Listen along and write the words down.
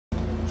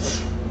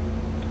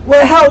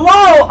Well,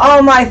 hello,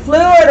 all my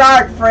fluid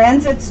art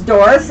friends. It's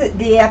Doris at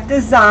DF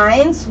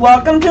Designs.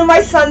 Welcome to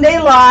my Sunday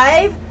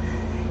Live.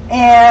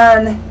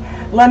 And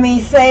let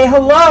me say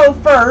hello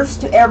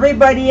first to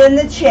everybody in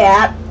the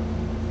chat.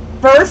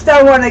 First,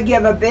 I want to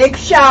give a big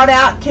shout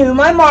out to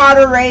my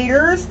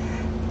moderators,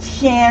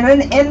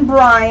 Shannon and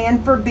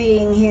Bryan, for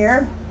being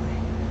here.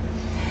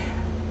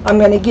 I'm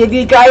going to give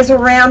you guys a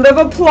round of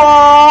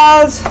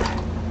applause.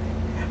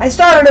 I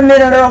started a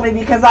minute early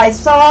because I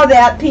saw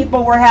that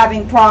people were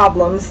having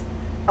problems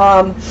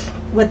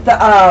with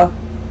the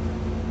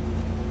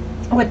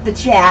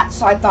chat,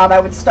 so I thought I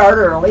would start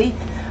early.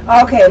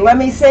 Okay, let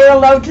me say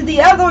hello to the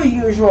other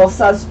usual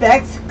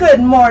suspects. Good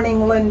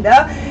morning,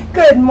 Linda.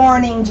 Good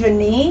morning,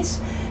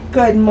 Janice.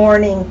 Good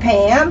morning,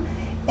 Pam.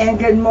 And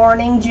good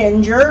morning,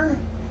 Ginger.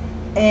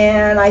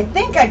 And I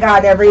think I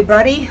got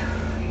everybody.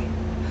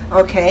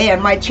 Okay,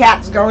 and my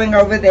chat's going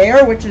over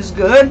there, which is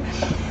good.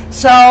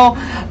 So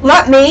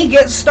let me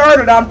get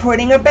started on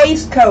putting a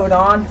base coat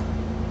on.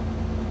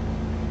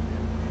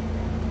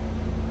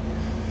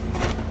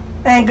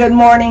 And good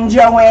morning,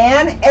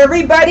 Joanne.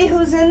 Everybody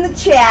who's in the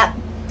chat,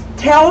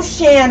 tell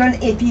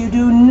Shannon if you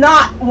do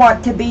not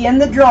want to be in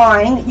the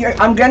drawing.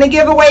 I'm going to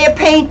give away a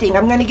painting.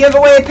 I'm going to give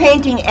away a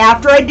painting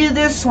after I do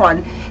this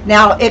one.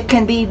 Now, it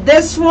can be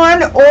this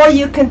one, or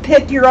you can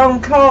pick your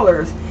own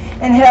colors.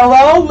 And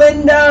hello,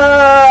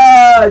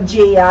 Linda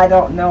G. I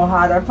don't know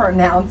how to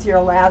pronounce your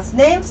last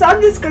name, so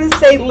I'm just going to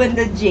say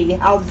Linda G.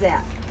 How's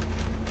that?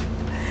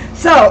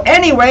 So,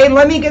 anyway,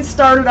 let me get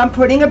started on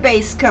putting a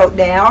base coat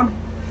down.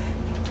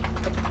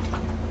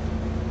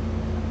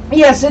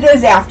 Yes, it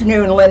is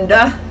afternoon,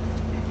 Linda.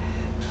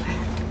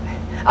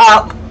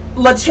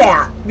 La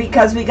Chat,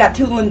 because we got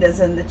two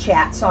Lindas in the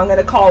chat, so I'm going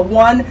to call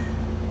one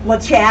La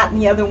Chat and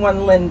the other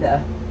one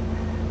Linda.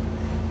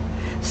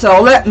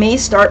 So let me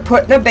start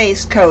putting a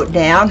base coat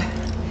down.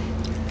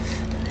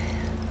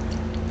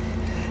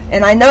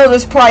 And I know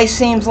this probably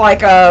seems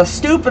like a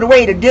stupid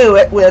way to do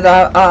it with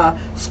a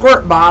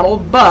squirt bottle,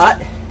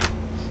 but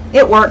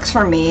it works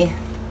for me.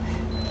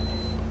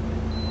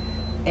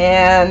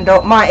 And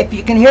don't mind, if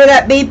you can hear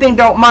that beeping,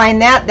 don't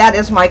mind that. That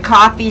is my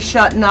coffee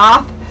shutting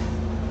off.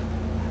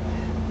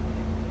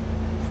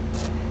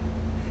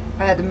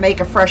 I had to make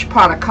a fresh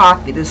pot of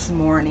coffee this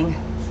morning.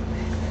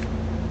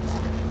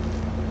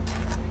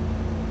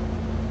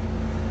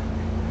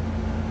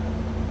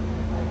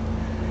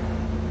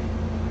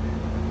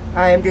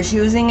 I am just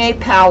using a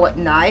palette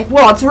knife.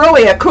 Well, it's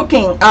really a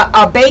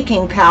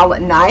baking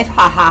palette knife,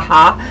 ha ha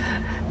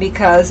ha,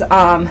 because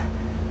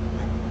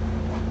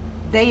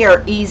they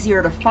are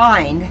easier to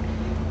find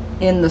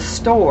in the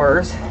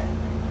stores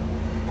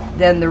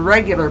than the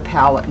regular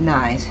palette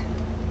knives.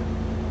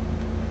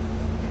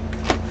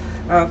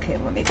 Okay,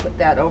 let me put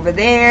that over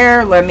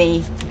there. Let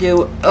me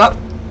do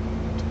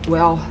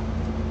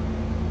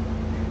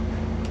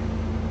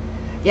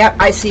yep,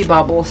 I see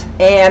bubbles,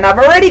 and I've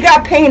already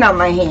got paint on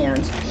my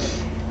hands.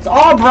 It's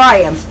all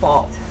Bryan's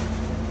fault.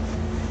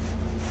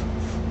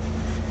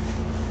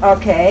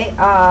 Okay,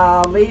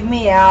 leave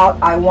me out.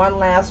 I won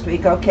last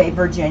week. Okay,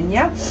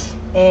 Virginia.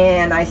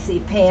 And I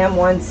see Pam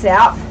won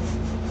South.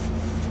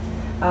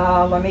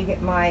 Let me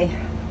get my...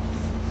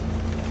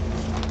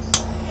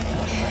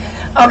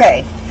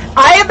 Okay,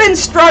 I have been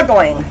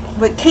struggling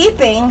with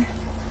keeping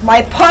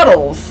my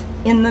puddles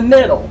in the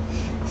middle.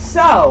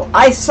 So,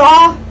 I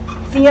saw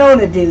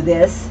Fiona do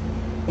this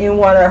in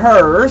one of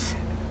hers.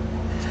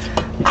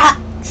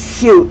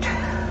 Shoot.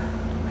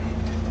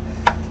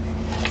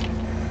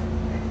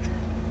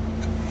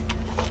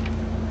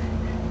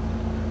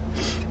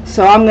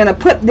 So I'm going to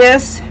put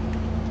this,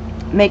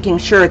 making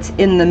sure it's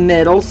in the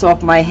middle. So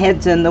if my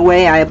head's in the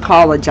way, I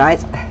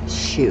apologize.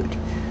 Shoot.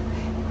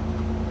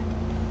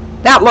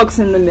 That looks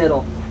in the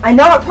middle. I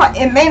know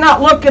it may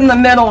not look in the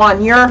middle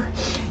on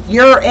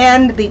your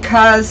end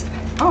because,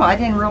 oh, I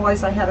didn't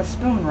realize I had a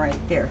spoon right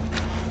there.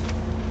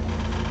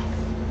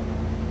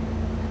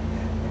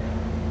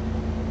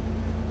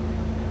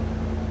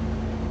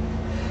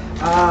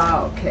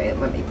 Okay,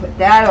 let me put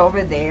that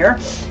over there.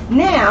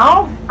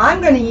 Now,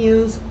 I'm going to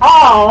use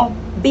all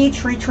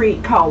Beach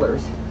Retreat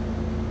colors.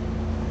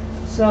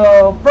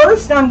 So,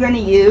 first I'm going to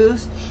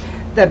use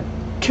the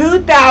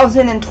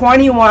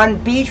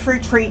 2021 Beach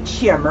Retreat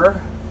Shimmer.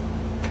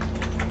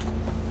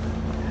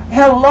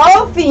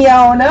 Hello,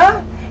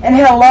 Fiona, and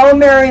hello,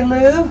 Mary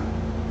Lou.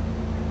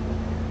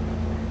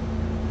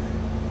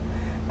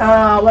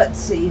 Let's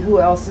see, who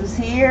else is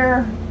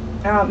here?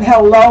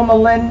 Hello,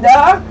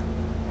 Melinda.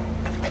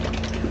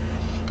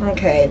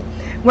 Okay,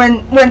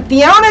 when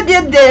Fiona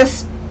did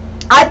this,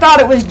 I thought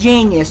it was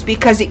genius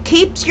because it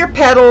keeps your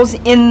petals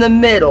in the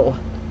middle.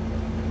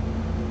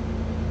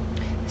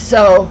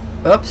 So,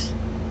 oops,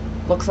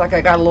 looks like I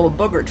got a little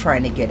booger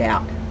trying to get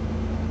out.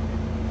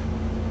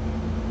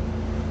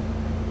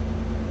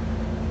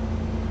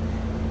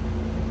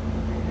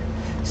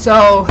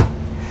 So,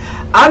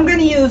 I'm going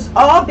to use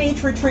all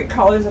Beach Retreat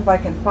colors if I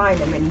can find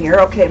them in here.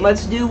 Okay,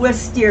 let's do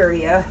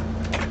Wisteria.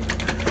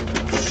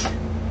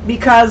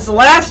 Because the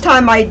last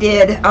time I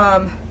did,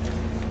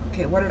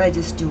 okay, what did I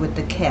just do with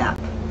the cap?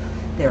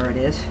 There it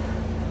is.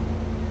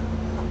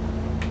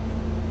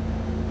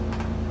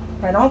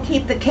 If I don't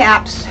keep the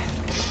caps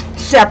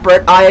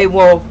separate, I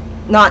will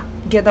not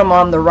get them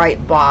on the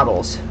right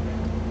bottles.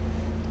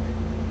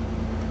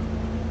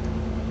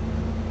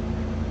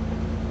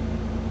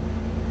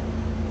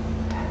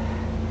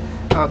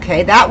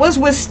 Okay, that was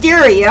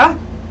Wisteria,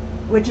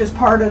 which is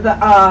part of the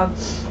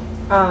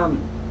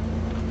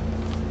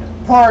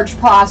Pourage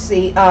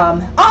Posse.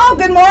 Oh,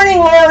 good morning,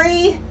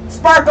 Lori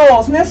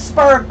Sparkles, Miss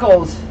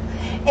Sparkles.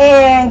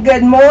 And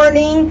good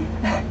morning,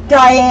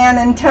 Diane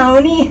and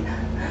Tony.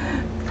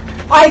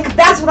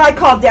 That's what I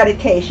call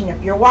dedication.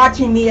 If you're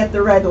watching me at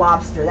the Red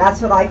Lobster,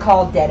 that's what I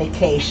call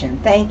dedication.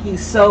 Thank you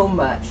so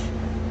much.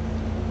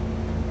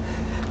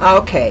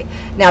 Okay,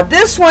 now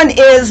this one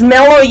is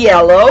Mellow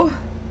Yellow.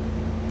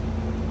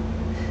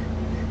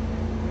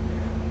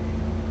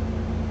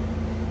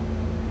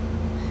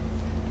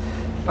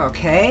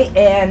 Okay,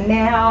 and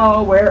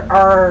now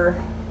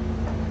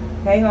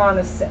hang on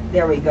a sec,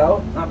 there we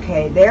go.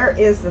 Okay, there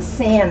is the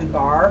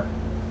Sandbar.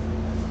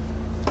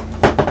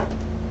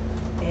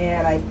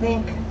 And I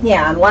think,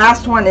 yeah, and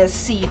last one is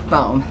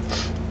Seafoam.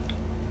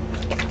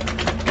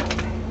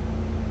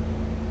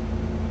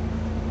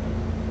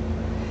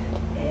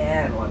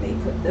 And let me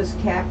put this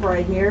cap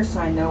right here so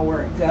I know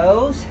where it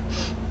goes.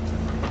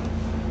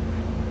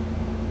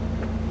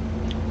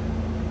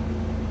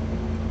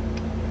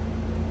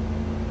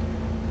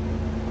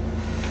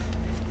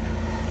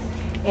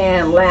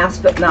 And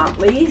last but not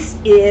least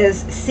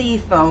is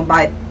Seafoam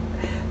by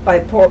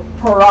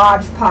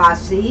Pourage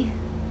Posse.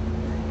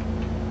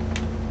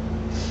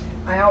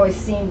 I always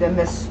seem to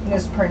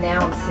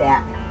mispronounce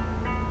that.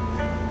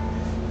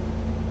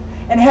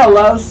 And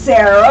hello,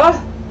 Sarah.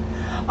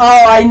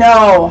 Oh, I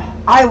know.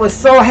 I was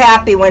so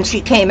happy when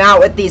she came out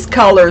with these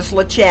colors,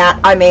 LaChat.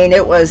 I mean,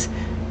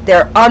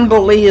 they're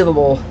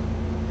unbelievable.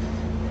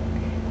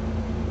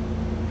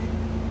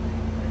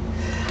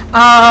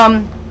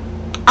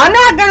 I'm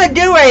not going to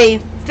do a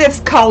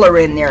fifth color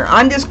in there.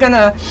 I'm just going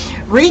to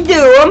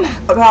redo them,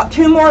 about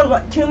two more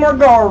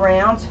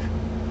go-arounds.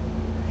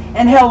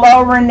 And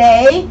hello,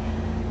 Renee.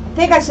 I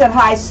think I said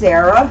hi,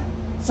 Sarah.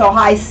 So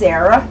hi,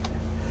 Sarah.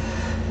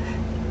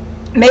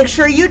 Make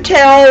sure you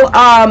tell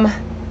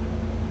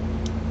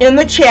in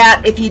the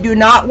chat if you do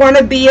not want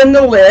to be in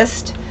the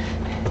list.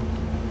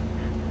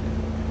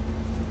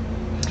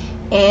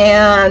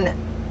 And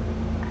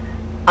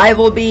I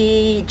will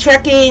be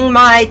checking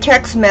my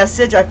text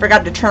message. I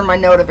forgot to turn my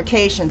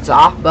notifications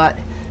off, but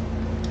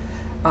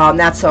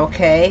that's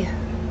okay.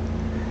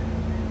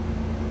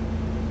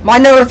 My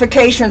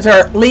notifications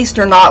at least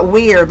are not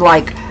weird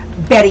like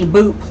Betty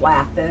Boop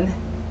laughing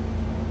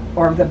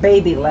or the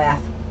baby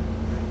laugh.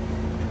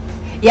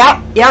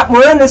 Yep,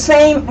 we're in the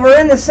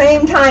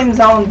same time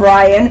zone,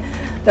 Bryan.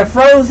 The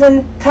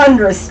frozen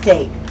tundra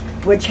state,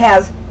 which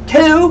has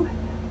two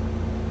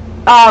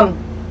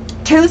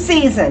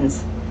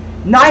seasons.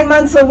 9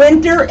 months of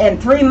winter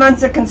and 3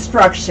 months of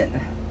construction.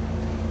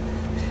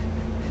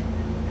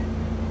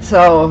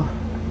 So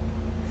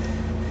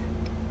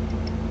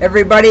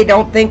everybody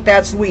don't think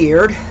that's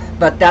weird,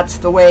 but that's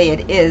the way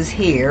it is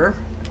here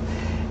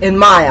in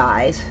my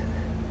eyes.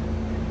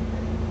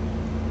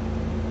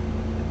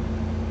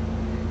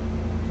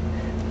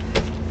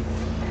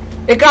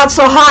 It got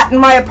so hot in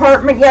my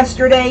apartment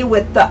yesterday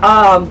with the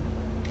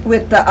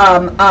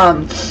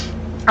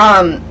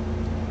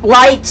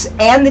lights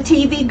and the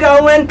TV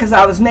going, because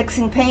I was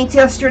mixing paint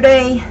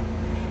yesterday,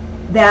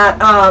 that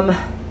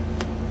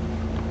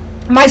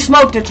my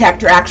smoke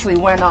detector actually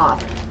went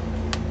off.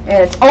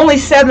 And it's only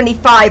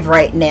 75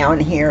 right now in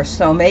here,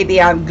 so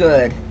maybe I'm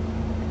good.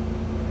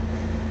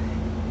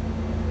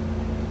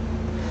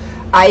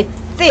 I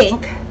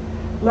think,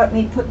 let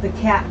me put the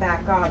cap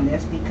back on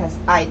this, because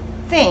I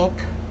think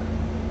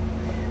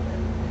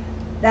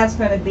that's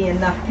going to be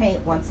enough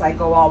paint once I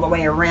go all the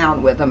way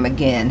around with them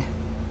again.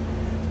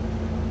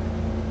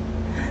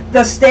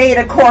 The state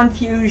of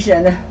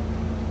confusion.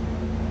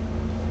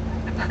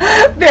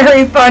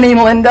 Very funny,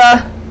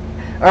 Linda.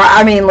 Or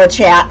I mean,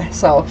 LaChat.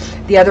 So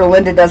the other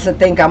Linda doesn't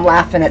think I'm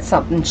laughing at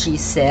something she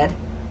said.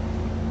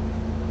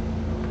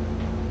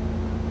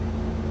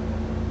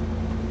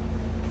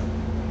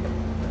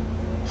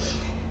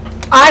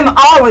 I'm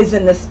always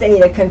in the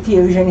state of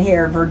confusion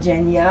here,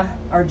 Virginia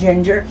or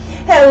Ginger.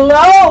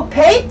 Hello,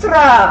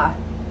 Petra.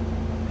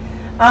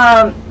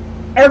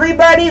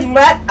 Everybody,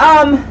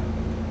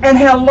 and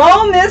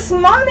hello, Miss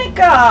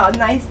Monica.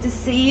 Nice to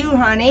see you,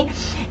 honey.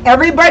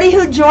 Everybody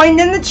who joined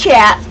in the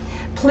chat,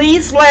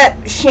 please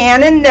let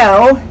Shannon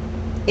know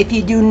if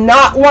you do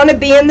not want to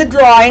be in the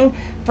drawing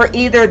for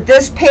either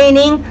this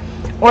painting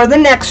or the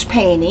next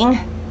painting,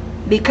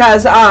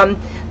 because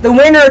the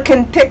winner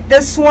can pick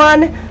this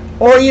one,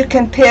 or you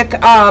can pick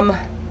the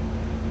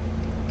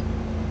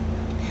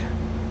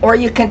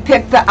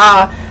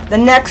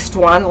next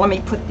one. Let me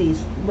put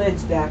these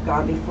lids back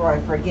on before I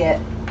forget.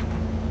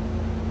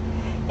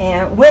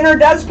 And winner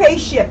does pay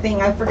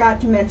shipping. I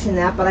forgot to mention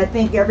that, but I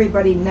think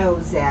everybody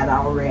knows that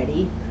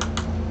already.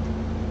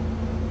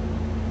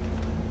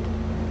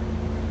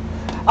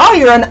 Oh,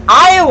 you're in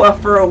Iowa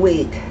for a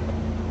week.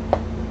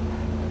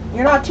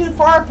 You're not too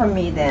far from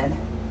me then.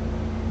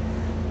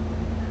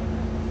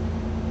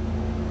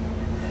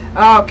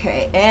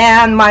 Okay,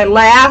 and my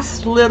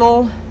last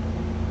little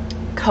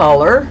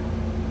color.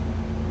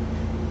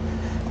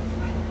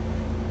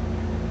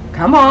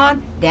 Come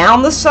on,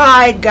 down the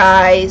side,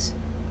 guys.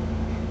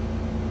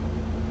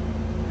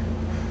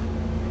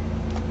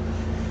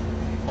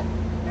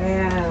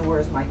 And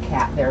where's my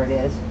cat? There it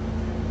is.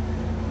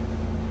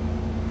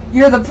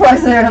 You're the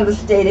president of the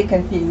state of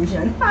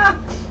confusion.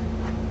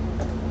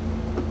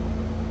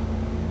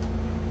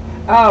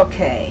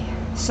 Okay,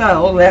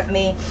 so let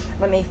me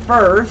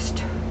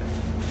first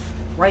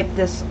wipe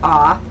this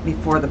off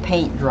before the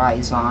paint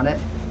dries on it.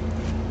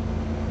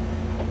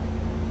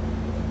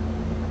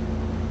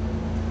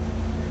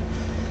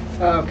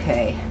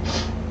 Okay,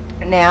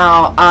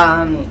 now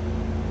I'm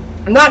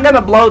not going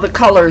to blow the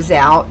colors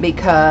out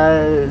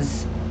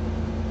because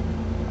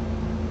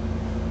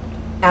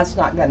that's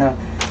not going to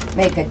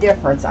make a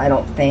difference, I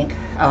don't think.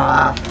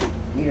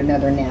 Need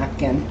another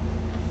napkin.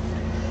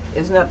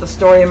 Isn't that the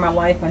story of my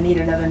life? I need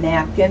another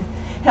napkin.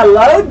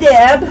 Hello,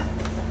 Deb.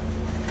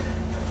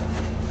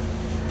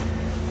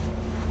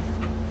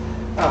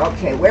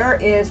 Okay,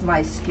 where is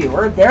my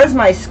skewer? There's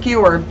my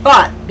skewer,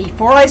 but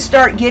before I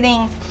start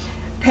getting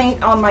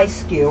paint on my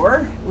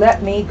skewer,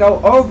 let me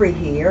go over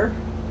here.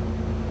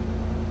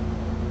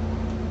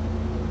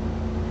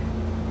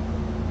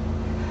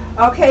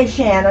 Okay,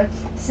 Shannon,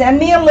 send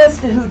me a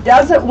list of who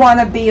doesn't want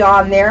to be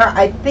on there.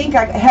 I think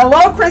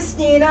hello,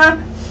 Christina.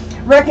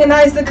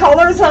 Recognize the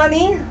colors,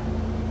 honey?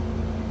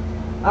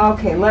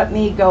 Okay, let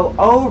me go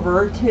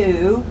over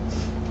to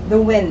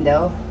the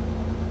window.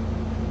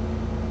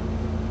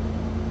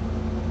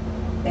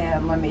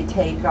 And let me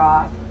take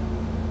off.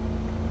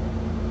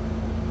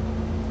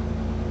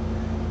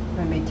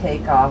 Wait a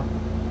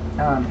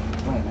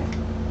minute.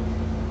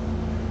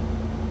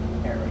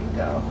 There we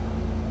go.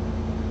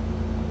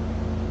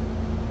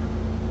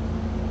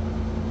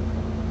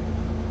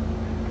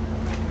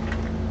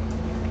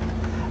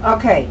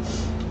 Okay,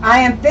 I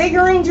am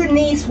figuring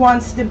Janice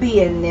wants to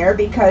be in there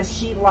because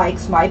she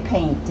likes my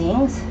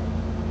paintings.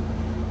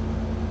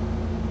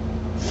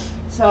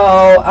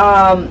 So,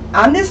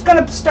 I'm just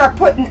going to start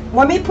putting,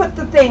 let me put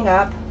the thing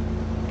up.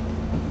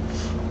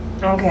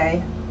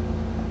 Okay.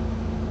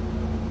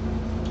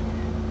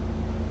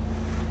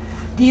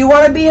 Do you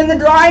want to be in the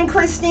drawing,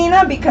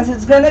 Christina? Because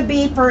it's going to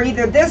be for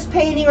either this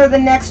painting or the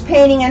next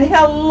painting. And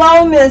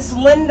hello, Miss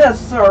Linda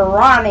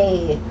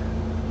Serrani.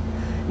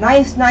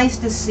 Nice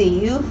to see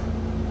you.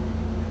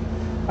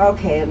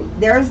 Okay,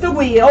 there's the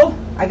wheel.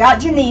 I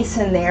got Janice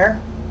in there.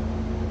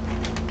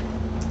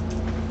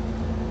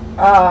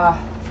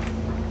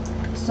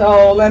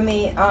 So let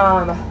me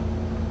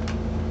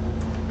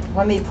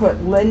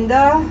put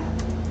Linda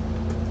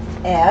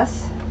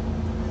S,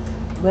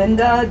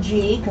 Linda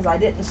G, because I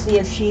didn't see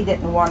if she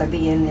didn't want to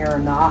be in there or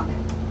not.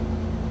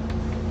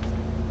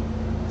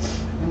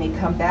 Let me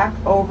come back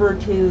over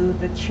to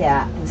the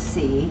chat to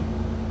see.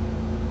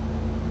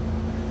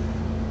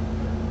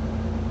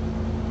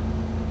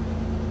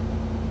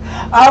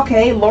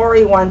 Okay,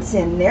 Lori wants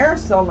in there,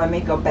 so let me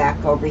go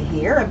back over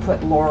here and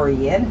put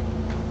Lori in.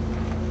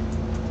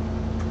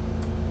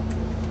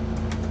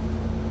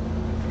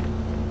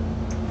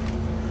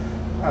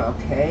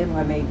 Okay,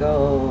 let me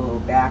go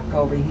back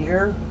over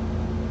here.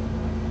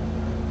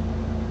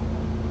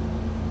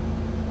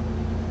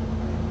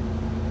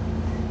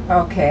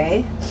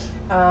 Okay.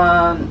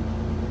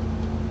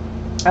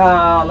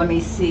 Let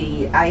me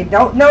see. I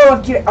don't know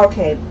if you...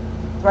 Okay.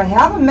 Do I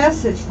have a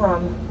message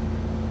from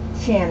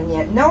Shannon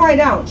yet? No, I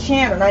don't.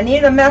 Shannon, I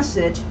need a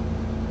message.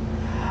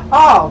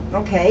 Oh,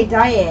 okay.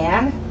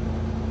 Diane.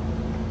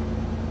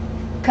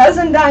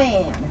 Cousin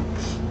Diane.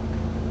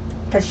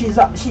 Because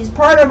she's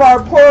part of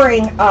our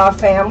pouring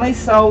family,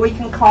 so we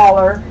can call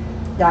her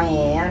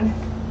Diane.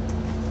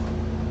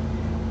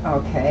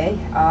 Okay.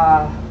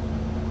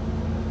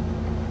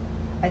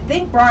 I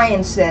think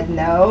Bryan said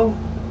no.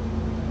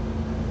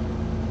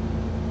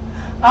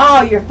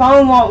 Oh, your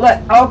phone won't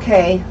let...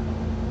 Okay.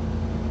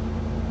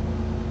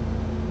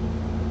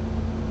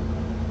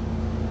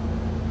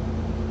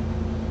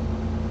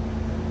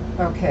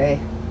 Okay.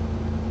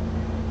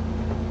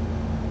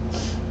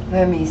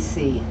 Let me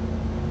see.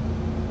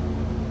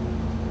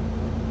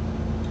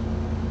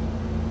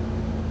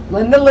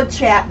 Linda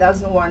LaChat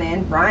doesn't want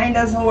in. Bryan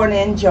doesn't want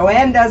in.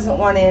 Joanne doesn't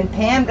want in.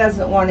 Pam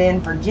doesn't want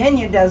in.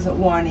 Virginia doesn't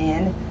want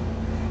in.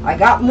 I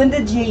got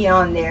Linda G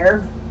on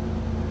there.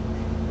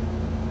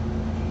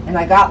 And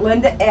I got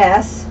Linda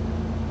S.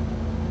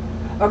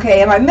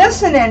 Okay, am I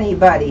missing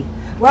anybody?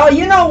 Well,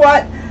 you know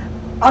what?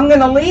 I'm going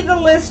to leave the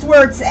list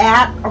where it's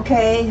at,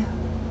 okay?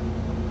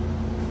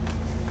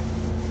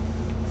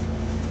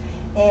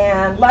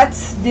 And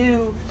let's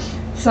do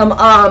some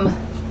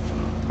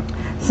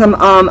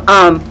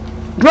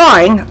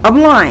drawing of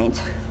lines.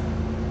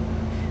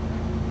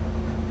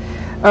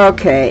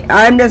 Okay,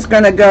 I'm just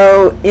going to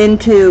go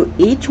into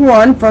each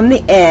one from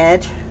the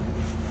edge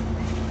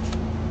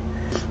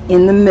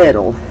in the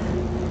middle.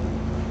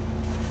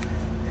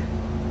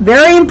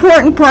 very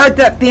important part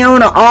that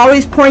Fiona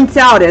always points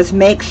out is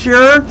make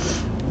sure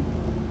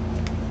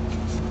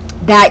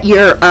that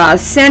your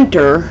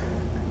center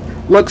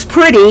looks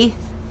pretty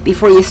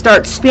before you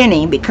start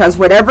spinning, because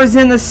whatever's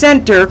in the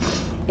center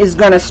is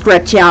going to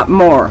stretch out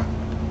more.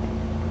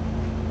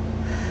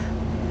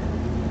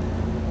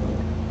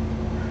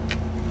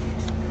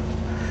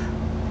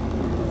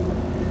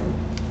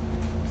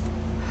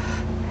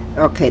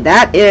 Okay,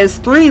 that is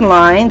 3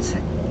 lines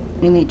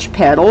in each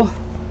petal.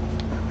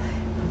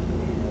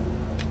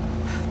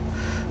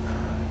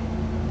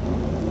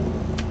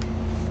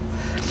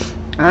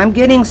 I'm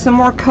getting some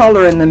more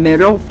color in the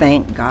middle,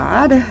 thank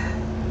God.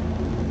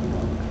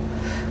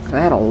 I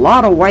had a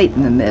lot of white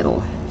in the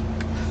middle.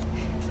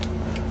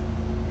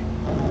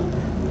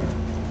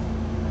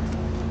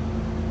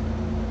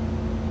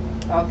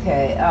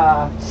 Okay,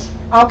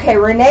 okay,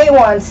 Renee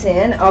wants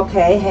in.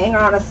 Okay, hang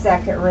on a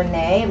second,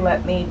 Renee.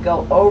 Let me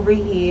go over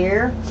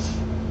here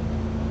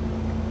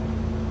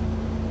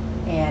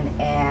and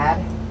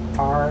add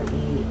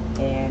R-E-N-E-E.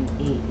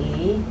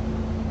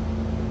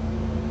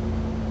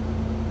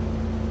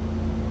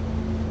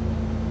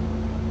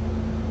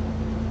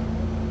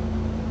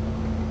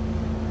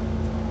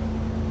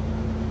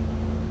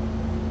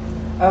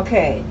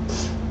 Okay.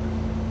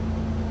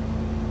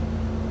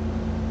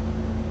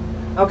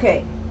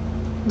 Okay.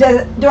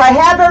 Do I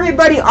have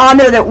everybody on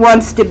there that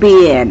wants to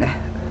be in?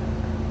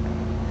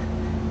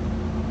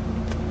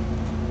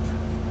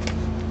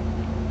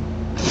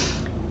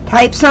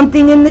 Type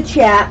something in the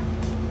chat.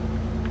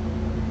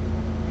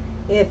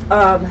 If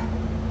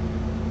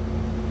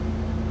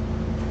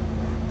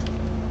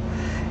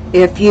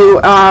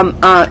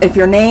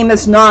your name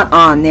is not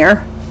on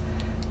there.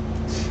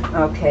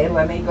 Okay,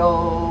 let me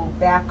go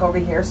back over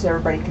here so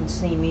everybody can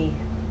see me.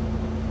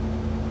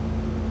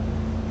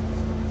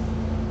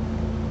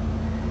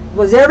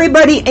 Was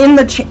everybody in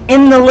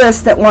the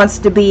list that wants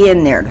to be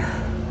in there?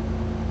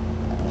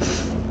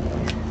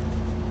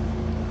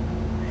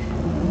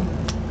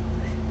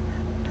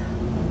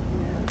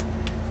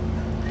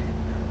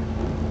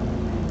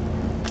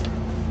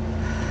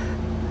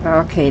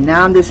 Okay,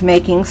 now I'm just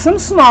making some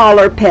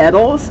smaller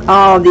petals.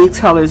 Oh, these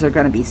colors are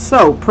going to be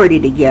so pretty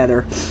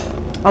together.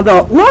 Although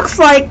it looks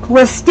like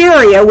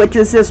Wisteria, which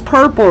is this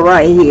purple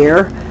right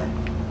here,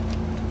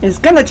 is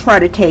going to try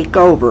to take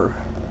over.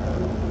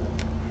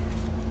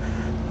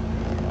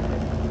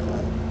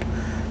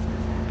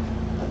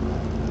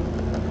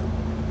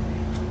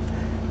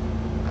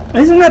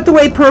 Isn't that the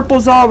way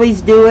purples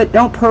always do it?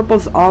 Don't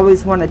purples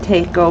always want to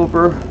take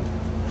over?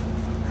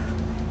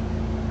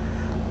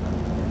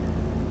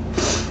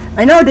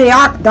 I know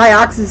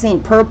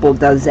dioxazine purple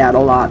does that a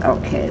lot.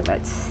 Okay,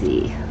 let's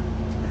see.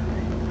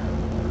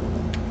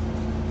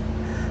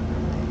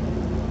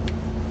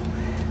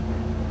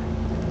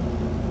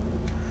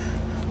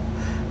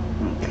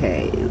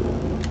 Okay,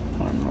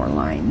 one more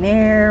line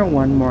there,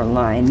 one more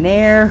line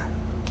there.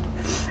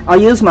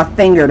 I'll use my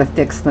finger to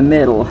fix the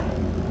middle.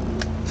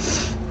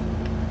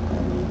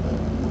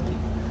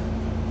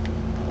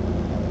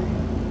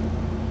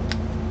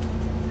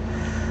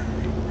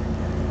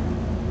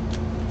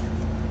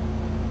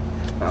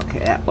 Okay,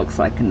 that looks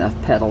like enough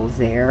petals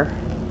there.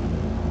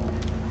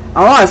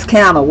 I lost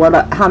count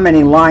of how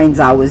many lines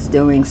I was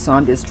doing, so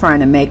I'm just trying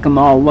to make them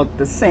all look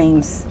the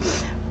same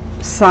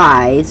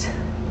size.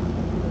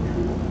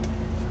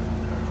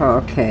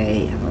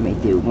 Okay, let me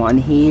do one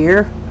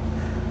here.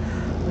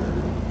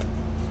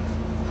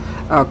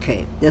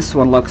 Okay, this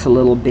one looks a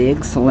little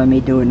big, so let me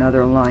do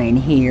another line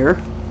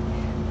here.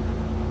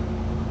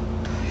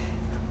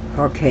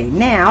 Okay,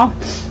 now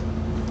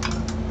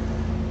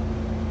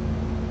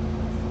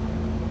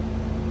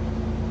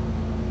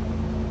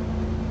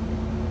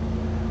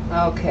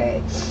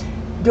okay,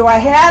 do I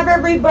have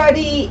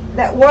everybody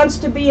that wants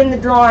to be in the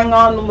drawing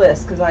on the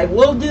list? Because I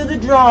will do the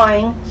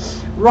drawing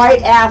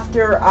right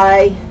after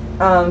I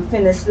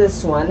finish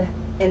this one,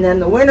 and then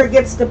the winner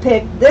gets to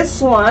pick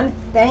this one.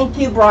 Thank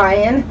you,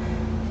 Bryan.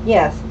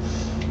 Yes,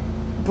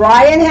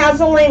 Bryan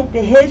has a link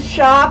to his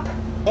shop,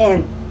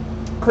 and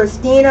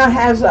Christina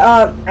has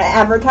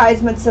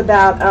advertisements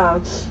about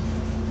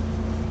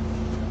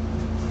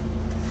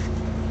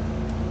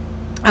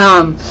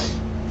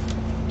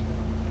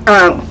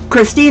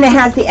Christina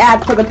has the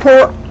ad for the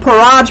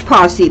Pourage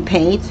Posse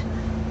paint.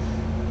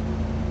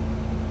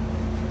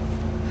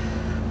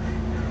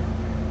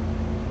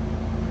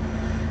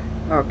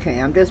 Okay,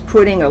 I'm just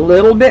putting a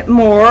little bit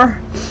more.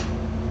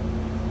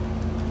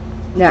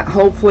 That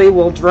hopefully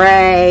will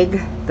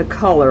drag the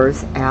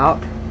colors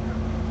out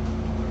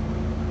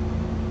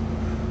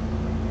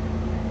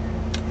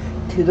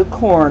to the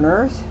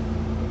corners.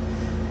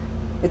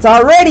 It's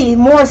already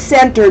more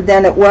centered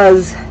than it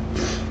was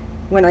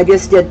when I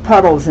just did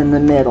puddles in the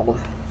middle.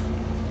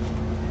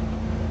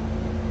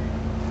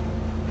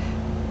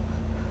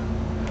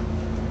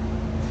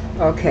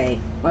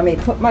 Okay, let me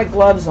put my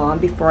gloves on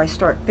before I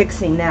start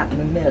fixing that in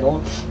the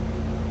middle.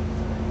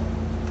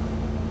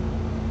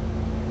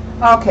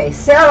 Okay,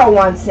 Sarah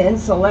wants in,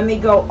 so let me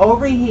go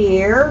over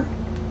here.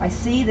 I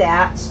see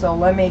that, so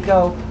let me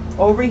go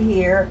over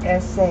here,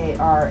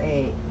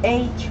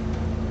 S-A-R-A-H.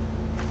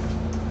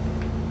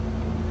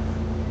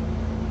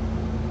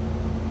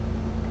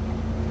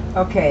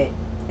 Okay,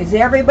 is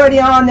everybody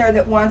on there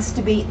that wants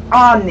to be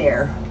on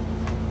there?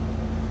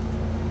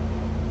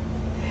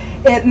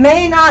 It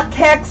may not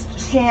text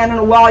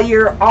Shannon while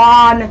you're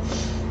on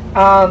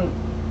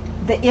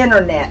the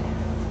internet.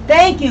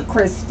 Thank you,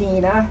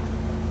 Christina.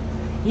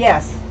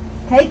 Yes,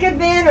 take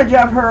advantage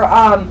of her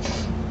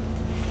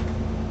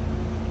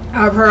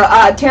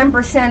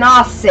 10%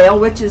 off sale,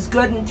 which is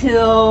good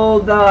until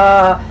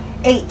the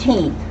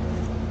 18th,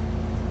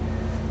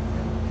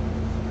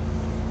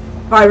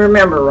 if I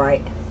remember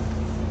right.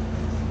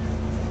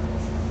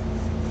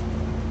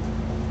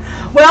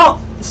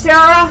 Well,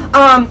 Sarah,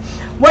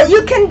 what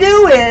you can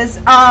do is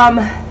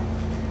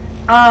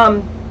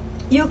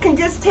you can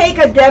just take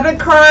a debit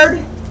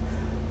card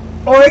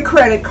or a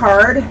credit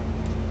card,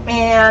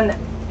 and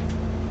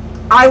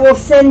I will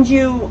send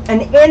you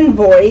an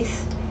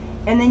invoice,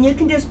 and then you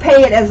can just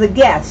pay it as a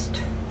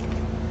guest.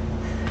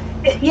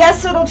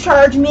 Yes, it'll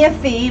charge me a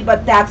fee,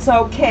 but that's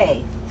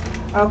okay.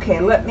 Okay,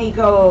 let me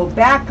go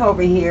back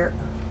over here.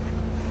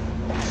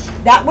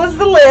 That was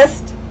the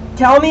list.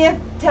 Tell me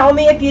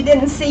if you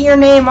didn't see your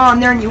name on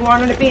there and you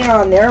wanted to be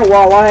on there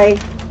while I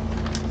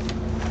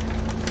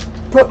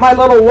put my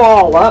little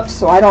wall up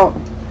so I don't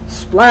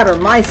splatter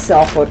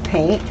myself with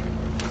paint.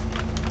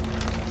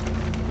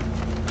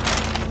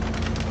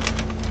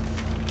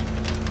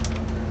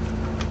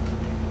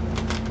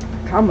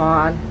 Come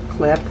on,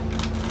 clip.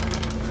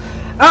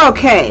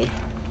 Okay.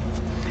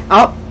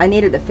 Oh, I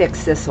needed to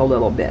fix this a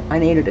little bit. I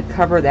needed to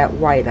cover that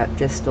white up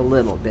just a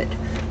little bit.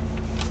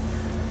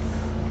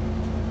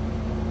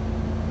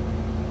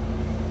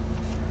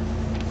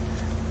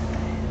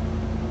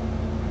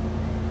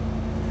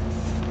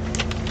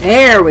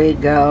 There we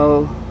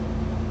go.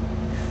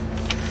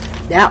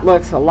 That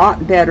looks a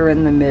lot better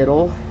in the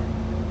middle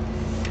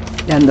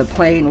than the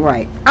plain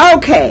white.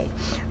 Okay,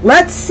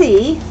 let's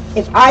see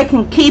if I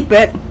can keep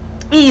it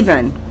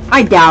even.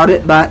 I doubt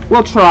it, but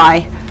we'll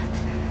try.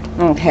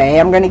 Okay,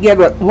 I'm going to give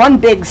it one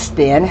big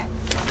spin.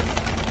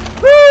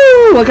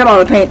 Woo! Look at all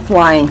the paint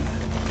flying.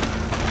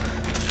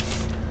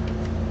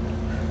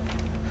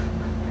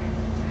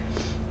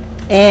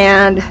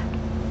 And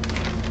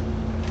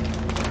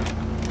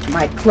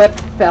my clip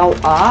fell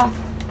off.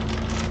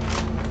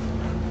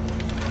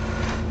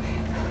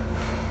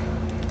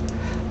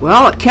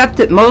 Well, it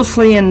kept it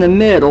mostly in the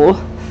middle.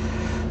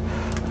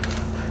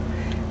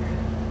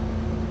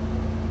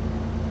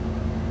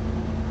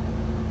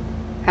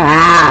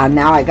 Ah,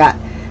 now I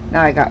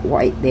got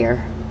white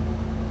there.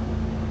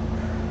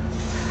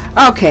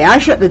 Okay, I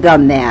shouldn't have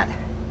done that.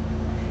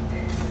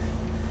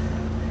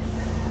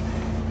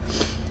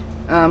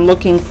 I'm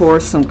looking for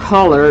some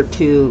color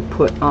to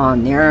put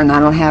on there, and I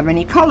don't have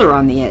any color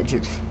on the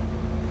edges.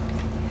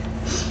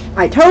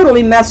 I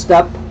totally messed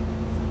up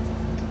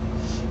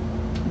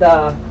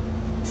the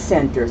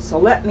center, so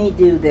let me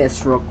do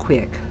this real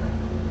quick.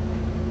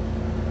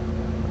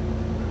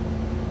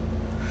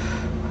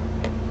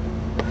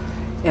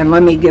 And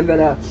let me give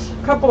it a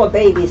couple of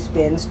baby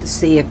spins to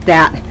see if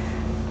that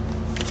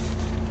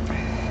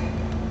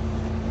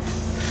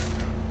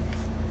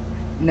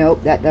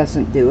nope, that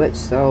doesn't do it.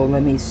 So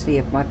let me see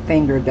if my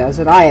finger does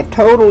it. I have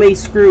totally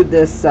screwed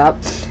this up.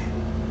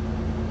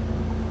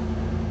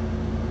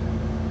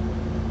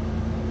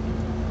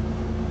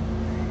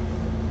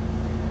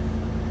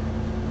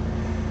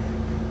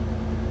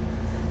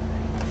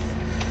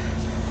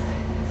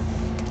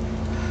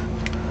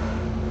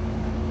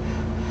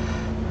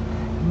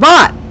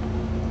 But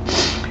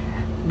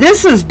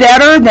this is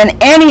better than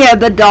any of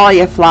the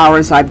dahlia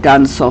flowers I've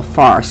done so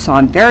far, so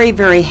I'm very,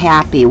 very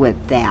happy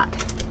with that.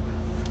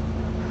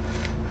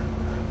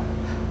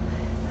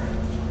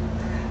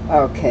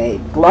 Okay,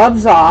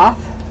 gloves off.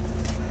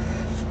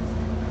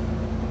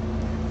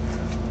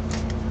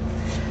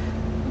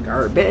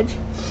 Garbage.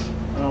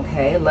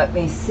 Okay, let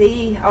me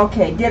see.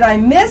 Okay, did I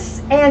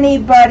miss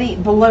anybody?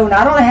 Balloon.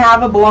 I don't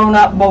have a blown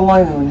up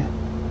balloon.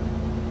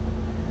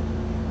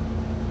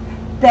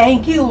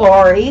 Thank you,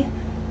 Lori.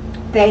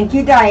 Thank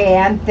you,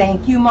 Diane.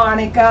 Thank you,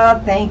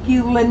 Monica. Thank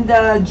you,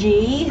 Linda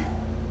G.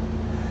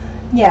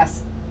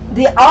 Yes,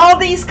 all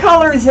these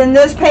colors in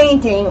this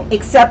painting,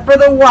 except for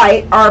the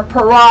white, are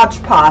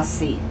Pourage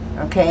Posse.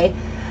 Okay,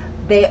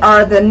 they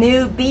are the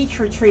new Beach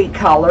Retreat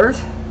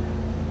colors.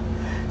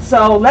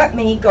 So let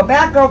me go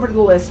back over to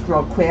the list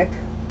real quick.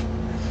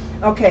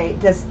 Okay,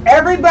 is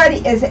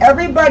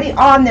everybody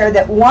on there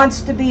that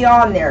wants to be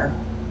on there?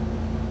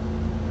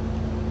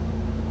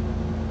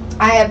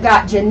 I have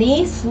got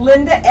Janice,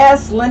 Linda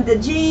S, Linda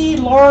G,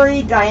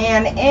 Lori,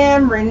 Diane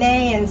M,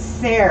 Renee, and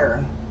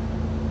Sarah.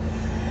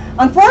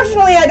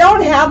 Unfortunately, I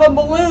don't have a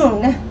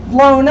balloon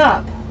blown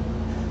up.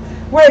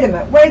 Wait a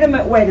minute.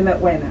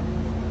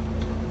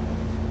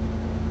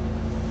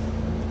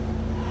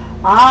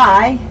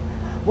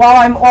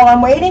 While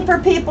I'm waiting for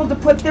people to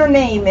put their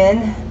name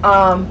in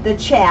the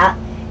chat,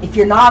 if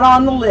you're not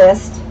on the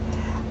list,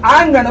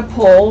 I'm going to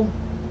pull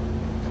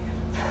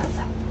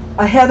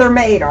a Heather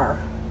Madar.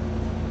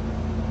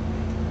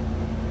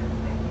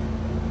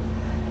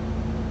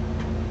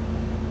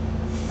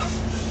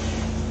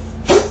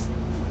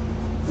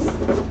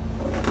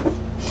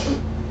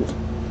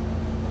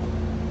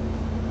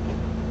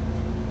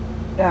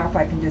 Now if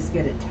I can just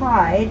get it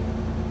tied.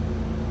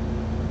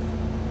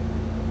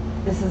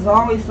 This is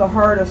always the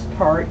hardest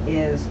part,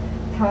 is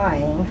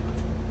tying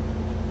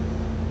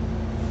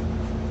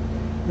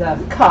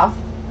the cuff.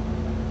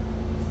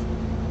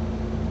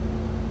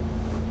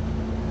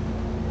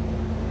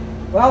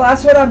 Well,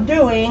 that's what I'm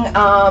doing,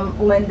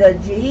 Linda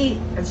G.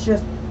 It's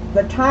just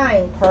the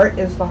tying part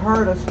is the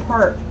hardest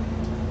part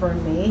for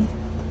me.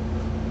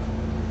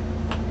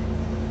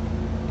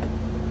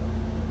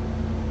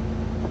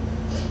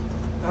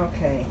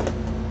 Okay.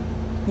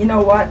 You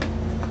know what?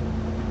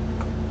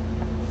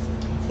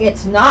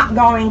 It's not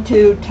going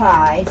to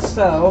tie,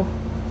 so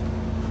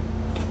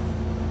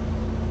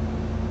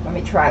let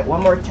me try it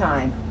one more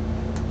time.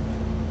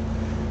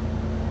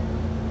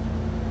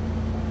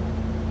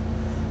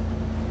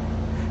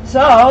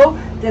 So,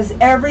 does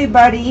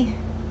everybody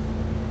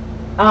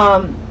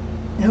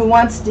who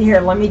wants to,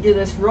 here, let me do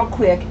this real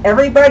quick.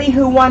 Everybody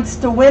who wants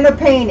to win a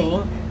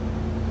painting,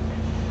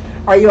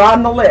 are you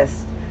on the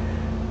list?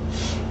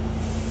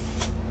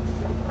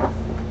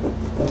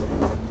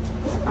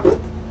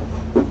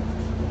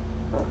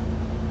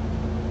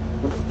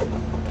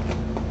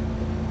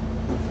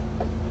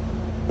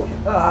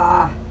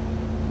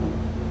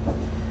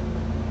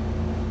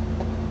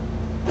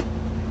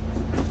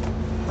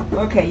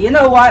 Okay, you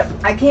know what?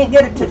 I can't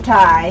get it to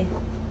tie.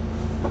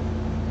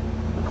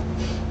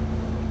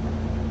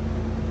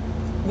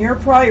 You're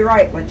probably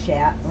right,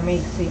 LaChat. Let me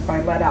see if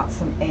I let out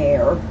some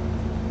air.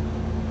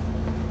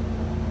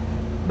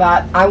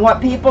 But I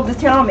want people to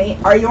tell me,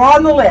 are you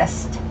on the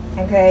list?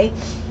 Okay?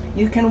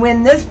 You can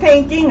win this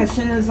painting as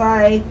soon as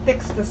I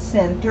fix the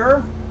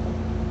center.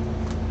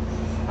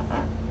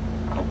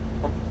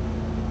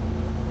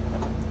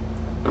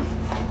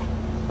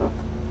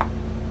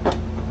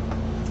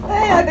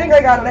 Hey, I think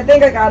I got it. I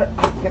think I got it.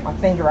 Get my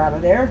finger out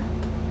of there.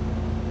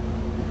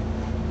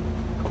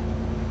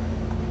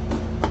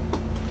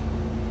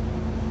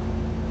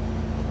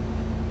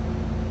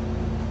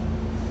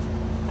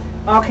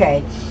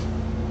 Okay.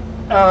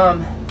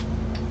 I'm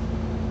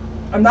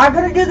not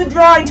going to do the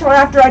drawing until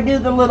after I do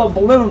the little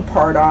balloon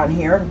part on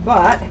here,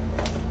 but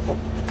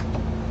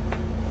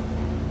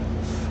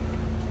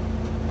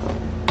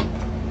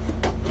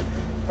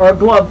or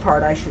glove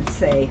part, I should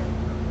say.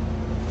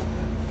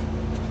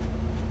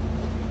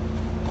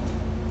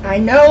 I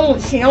know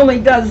she only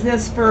does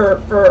this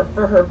for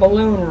her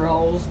balloon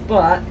rolls,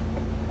 but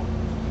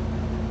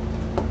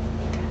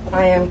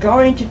I am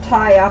going to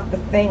tie up the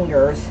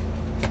fingers.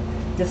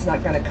 Just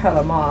not going to cut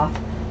them off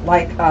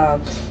like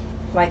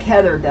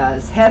Heather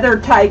does. Heather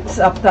ties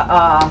off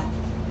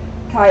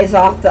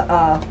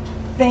the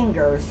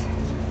fingers.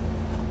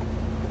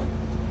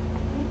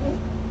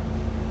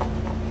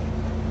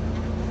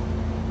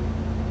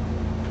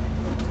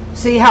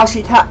 See how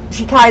she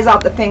ties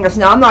off the fingers.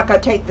 Now I'm not going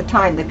to take the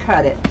time to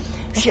cut it.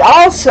 She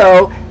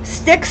also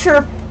sticks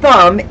her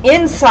thumb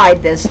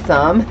inside this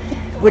thumb,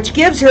 which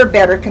gives her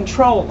better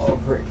control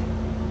over it.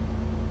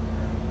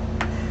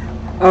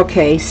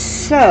 Okay,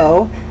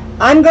 so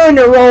I'm going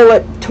to roll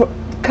it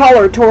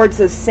color towards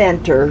the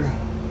center.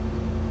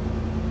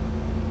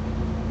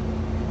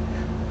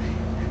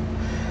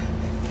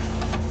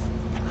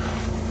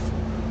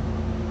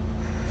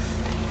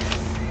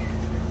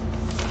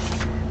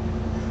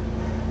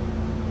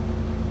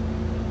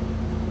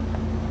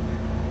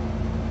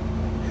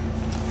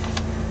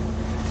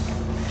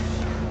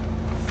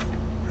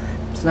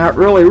 It's not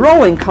really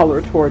rolling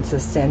color towards the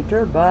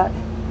center, but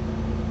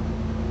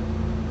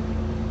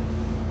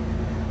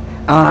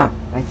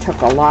I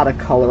took a lot of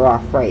color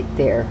off right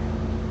there.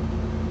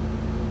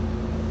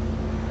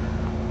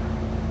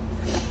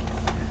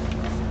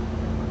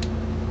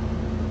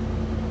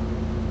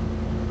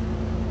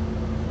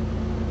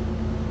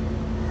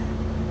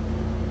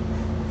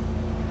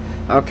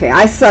 Okay,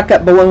 I suck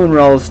at balloon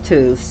rolls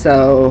too,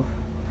 so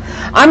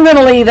I'm going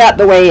to leave that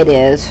the way it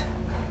is.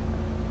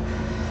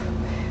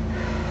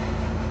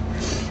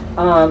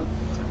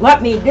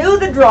 Let me do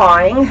the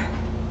drawing.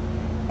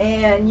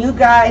 And you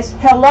guys,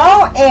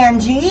 hello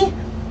Angie.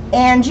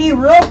 Angie,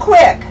 real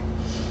quick.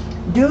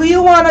 Do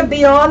you want to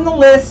be on the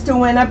list to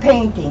win a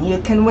painting? You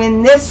can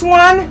win this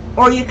one,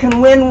 or you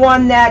can win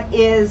one that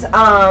is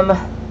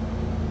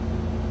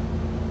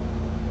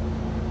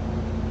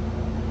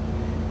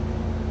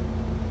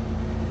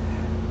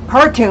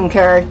cartoon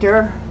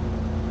character.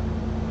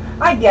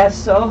 I guess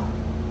so.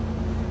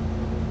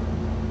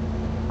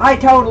 I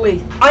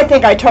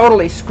think I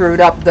totally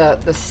screwed up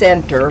the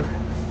center.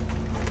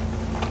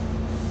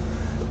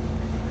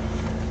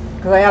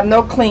 Because I have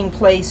no clean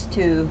place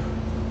to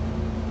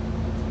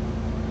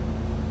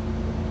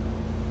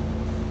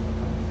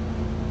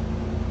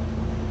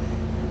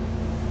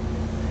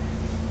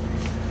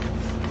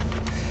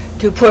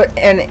put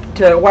and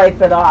to wipe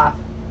it off.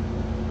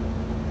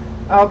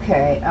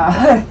 Okay,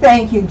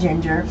 thank you,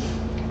 Ginger.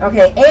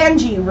 Okay,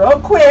 Angie, real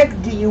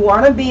quick, do you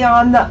want to be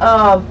on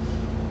the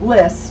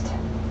list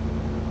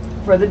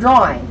for the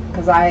drawing?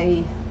 Because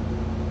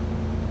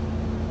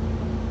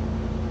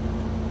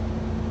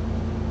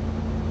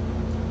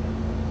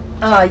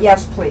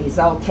yes, please.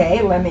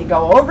 Okay, let me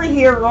go over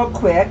here real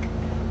quick.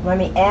 Let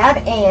me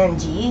add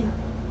Angie.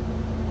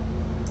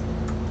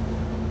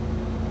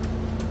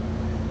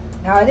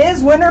 Now it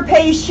is winter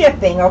pays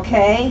shipping,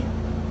 okay?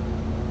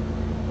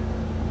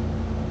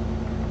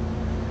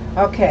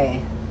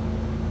 Okay.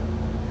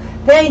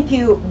 Thank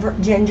you,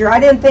 Ginger. I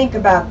didn't think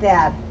about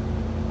that.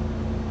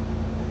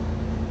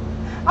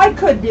 I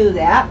could do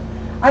that.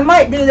 I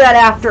might do that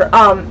after,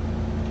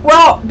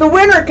 well, the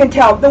winner can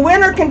tell. The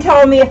winner can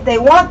tell me if they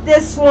want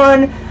this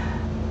one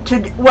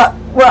to,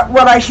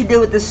 what I should do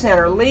with the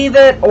center. Leave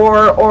it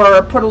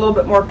or put a little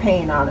bit more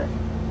paint on it.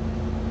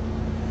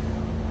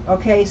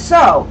 Okay,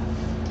 so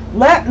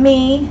let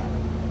me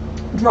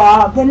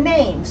draw the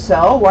name.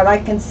 So what I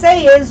can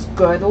say is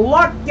good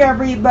luck,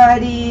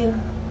 everybody.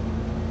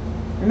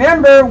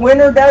 Remember,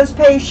 winter does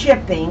pay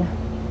shipping.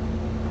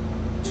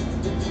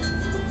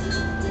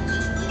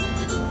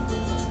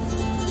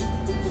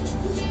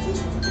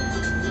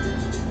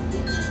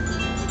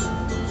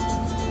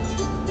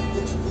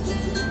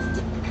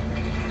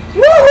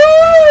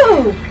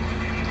 Woohoo!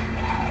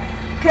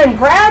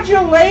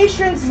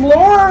 Congratulations,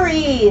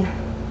 Lori.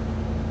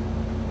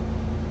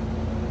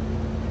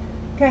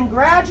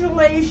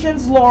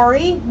 Congratulations,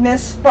 Lori,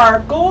 Miss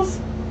Sparkles.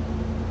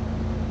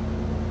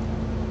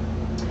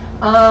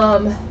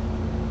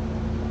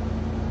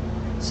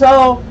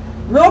 So,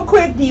 real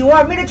quick, do you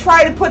want me to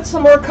try to put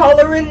some more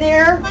color in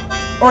there?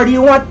 Or do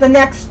you want the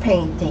next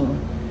painting?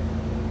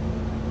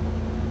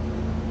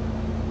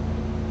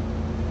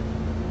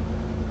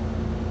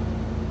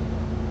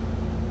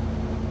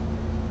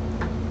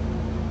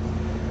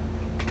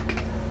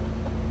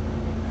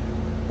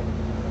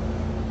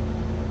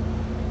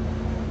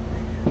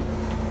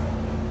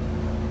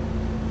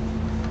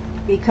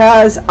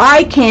 Because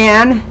I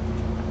can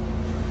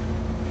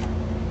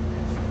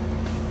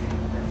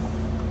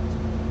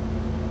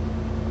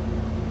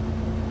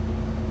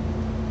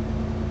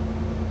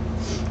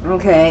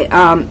okay,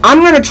 I'm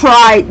going to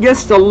try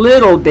just a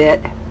little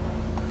bit.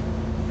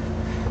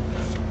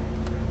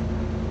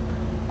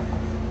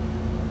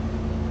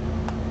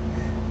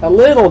 A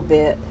little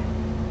bit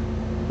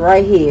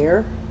right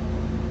here.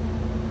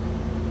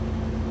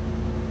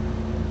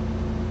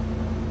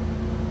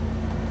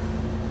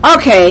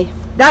 Okay.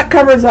 That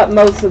covers up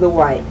most of the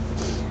white.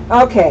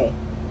 Okay,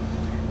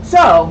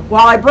 so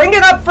while I bring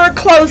it up for a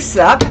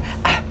close-up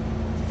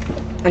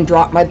and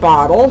drop my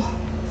bottle,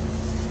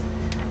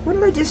 what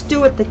did I just do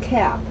with the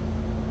cap?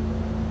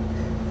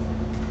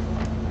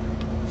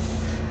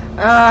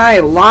 I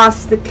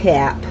lost the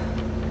cap.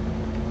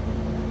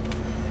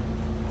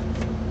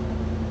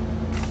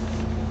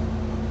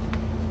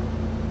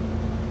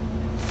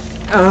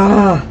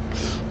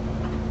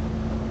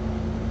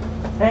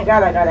 Thank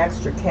God I got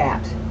extra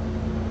caps.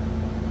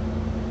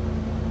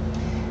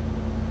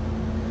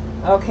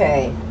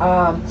 Okay,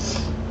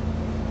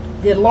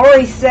 did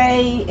Lori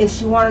say if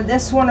she wanted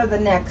this one or the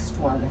next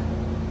one?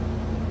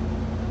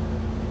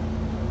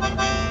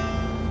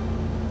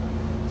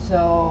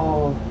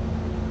 So,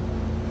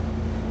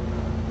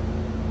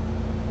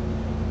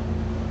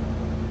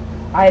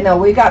 I know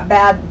we got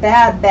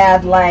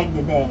bad lag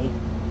today.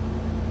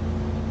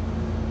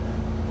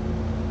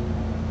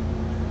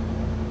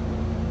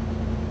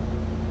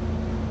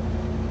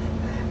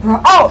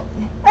 Oh,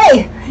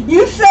 hey,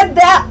 you said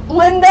that,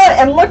 Linda,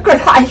 and look what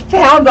I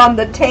found on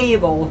the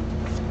table.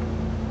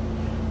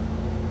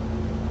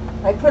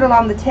 I put it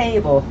on the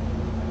table.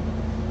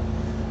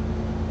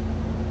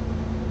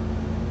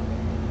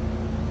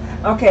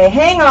 Okay,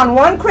 hang on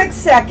one quick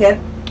second.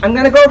 I'm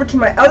going to go over to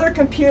my other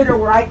computer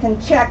where I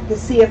can check to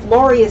see if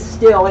Lori is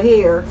still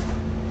here.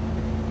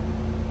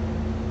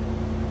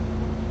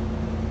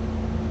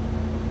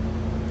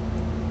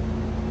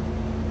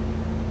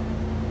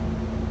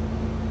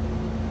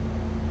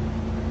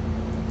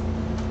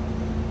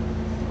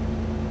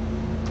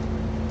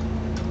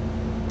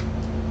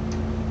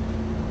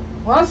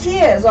 Well, she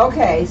is.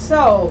 Okay,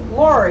 so,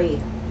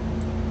 Lori.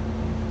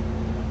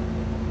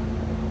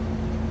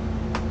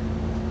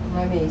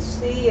 Let me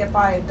see if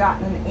I have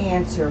gotten an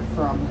answer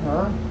from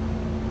her.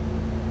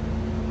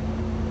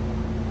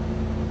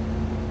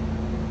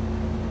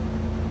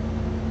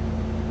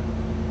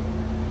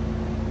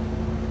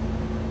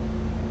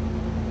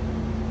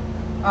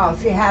 Oh,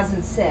 she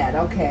hasn't said.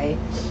 Okay.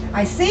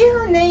 I see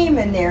her name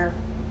in there.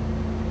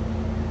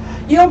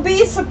 You'll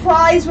be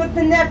surprised with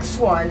the next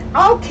one.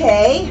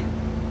 Okay.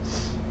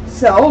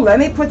 So let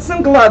me put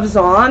some gloves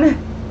on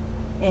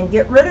and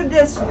get rid of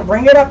this.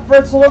 Bring it up for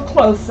its little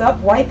close-up.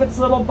 Wipe its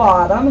little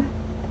bottom.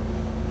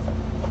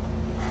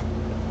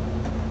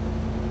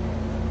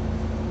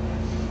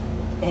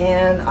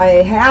 And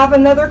I have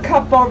another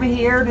cup over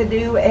here to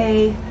do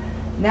a.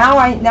 Now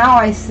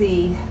I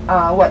see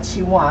what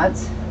she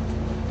wants.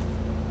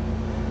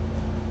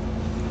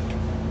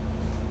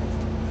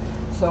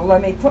 So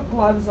let me put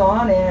gloves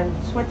on and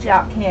switch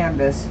out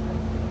canvas.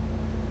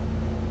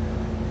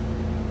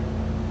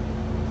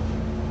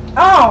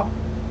 Oh,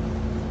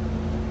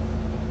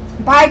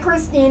 bye,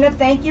 Christina.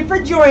 Thank you for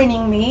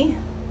joining me.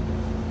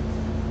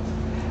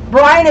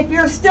 Bryan, if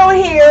you're still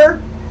here,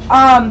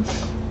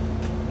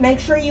 make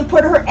sure you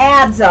put her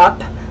ads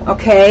up,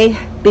 okay?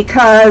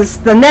 because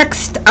the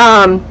next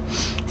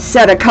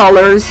set of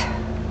colors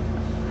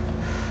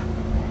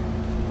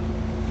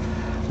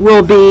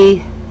will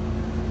be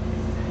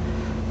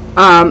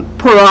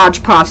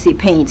Pourage Posse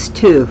paints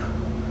too.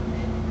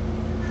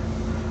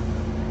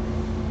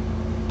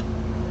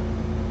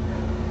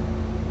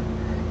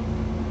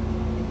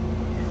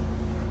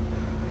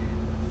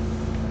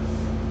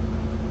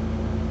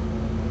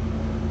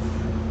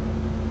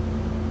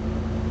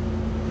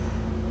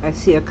 I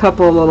see a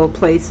couple of little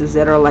places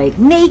that are like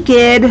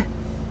naked.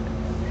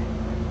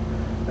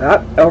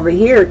 Up over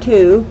here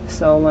too.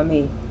 So let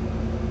me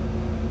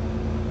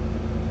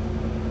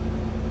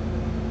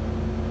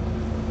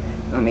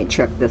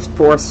check this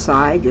fourth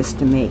side just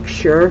to make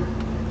sure.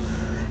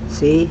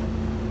 See?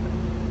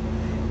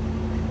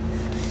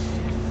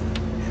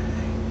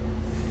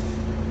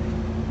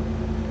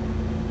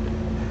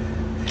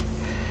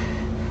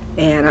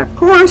 And of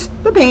course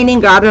the painting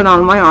got it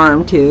on my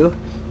arm too.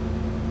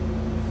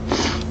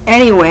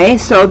 Anyway,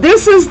 so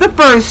this is the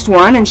first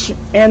one,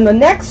 and the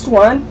next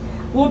one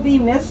will be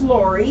Miss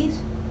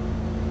Lori's.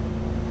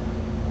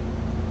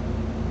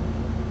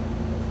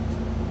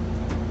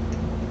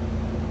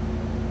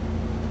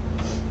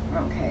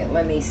 Okay,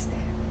 let me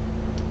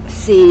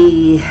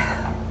see.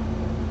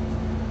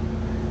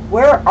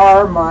 Where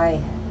are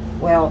my,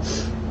 well,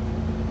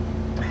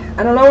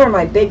 I don't know where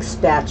my big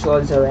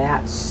spatulas are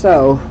at,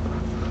 so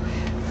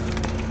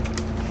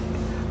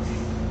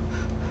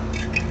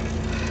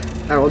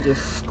I will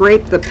just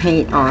scrape the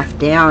paint off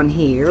down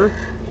here.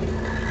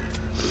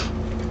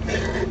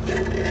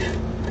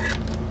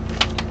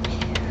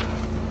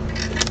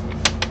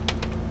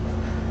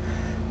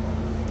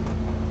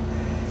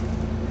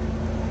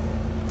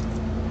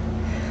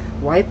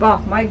 Wipe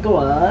off my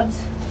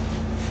gloves.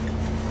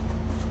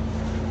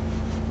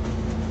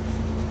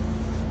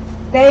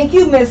 Thank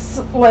you, Miss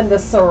Linda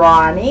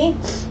Serrani.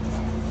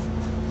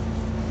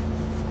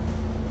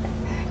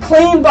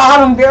 Clean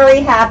bottom,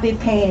 very happy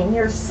painting.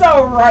 You're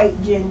so right,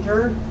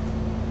 Ginger.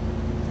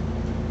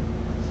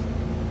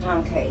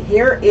 Okay,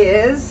 here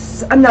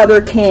is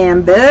another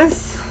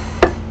canvas.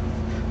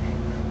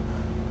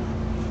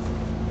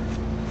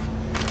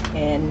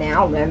 And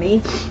now let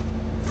me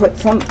put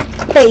some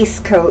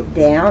base coat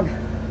down.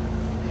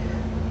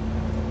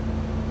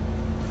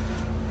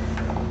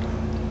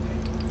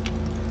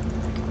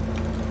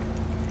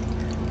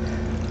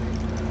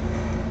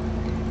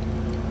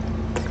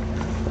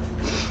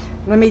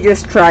 Let me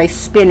just try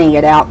spinning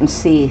it out and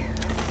see.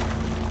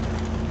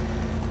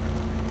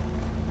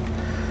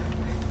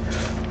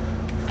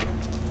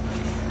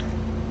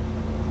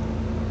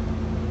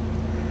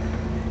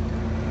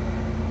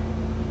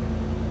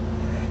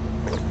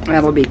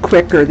 That'll be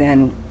quicker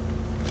than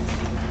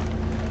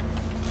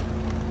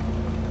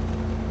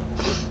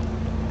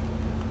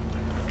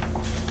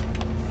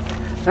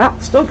oh,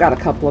 still got a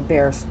couple of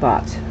bare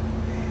spots.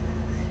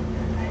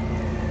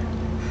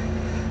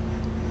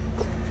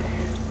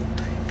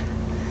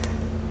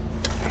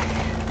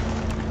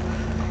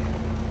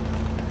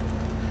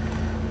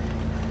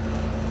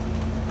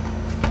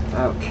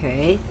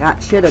 Okay,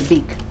 that should have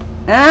been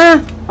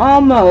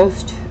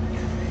almost.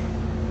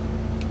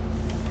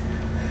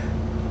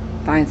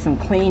 Find some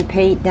clean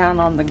paint down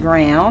on the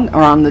ground,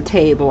 or on the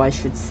table I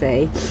should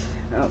say.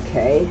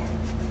 Okay.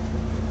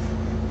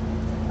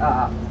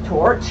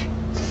 Torch,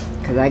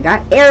 because I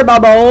got air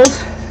bubbles.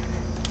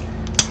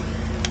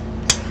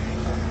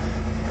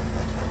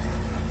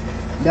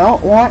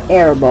 Don't want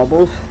air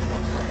bubbles.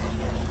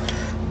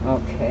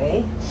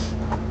 Okay.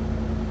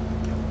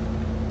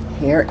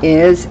 Here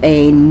is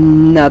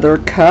another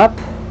cup.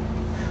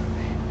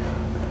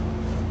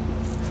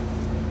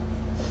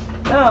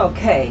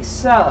 Okay,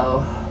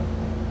 so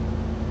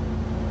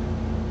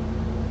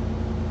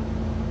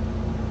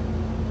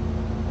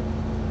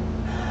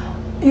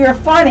your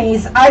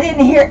funnies. I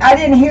didn't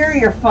hear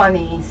your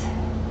funnies.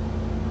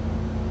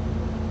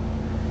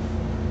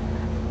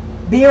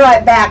 Be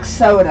right back,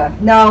 soda.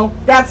 No,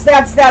 that's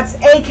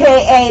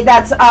AKA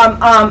that's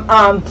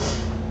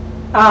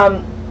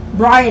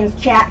Bryan's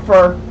chat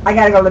for I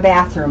gotta go to the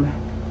bathroom.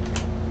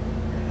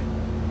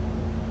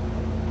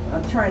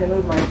 I'm trying to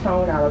move my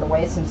phone out of the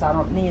way since I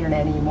don't need it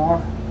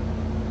anymore.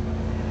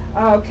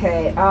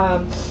 Okay,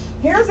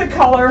 here's a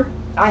color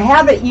I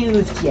haven't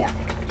used yet.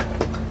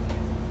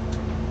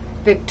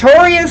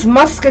 Victoria's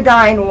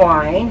Muscadine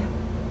wine.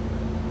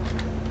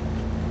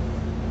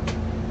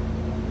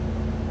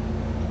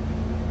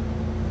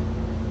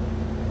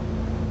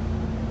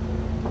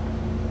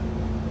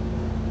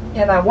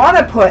 And I want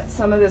to put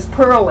some of this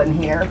pearl in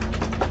here.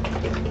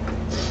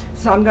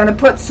 So I'm going to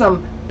put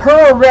some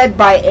Pearl Red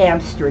by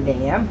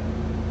Amsterdam.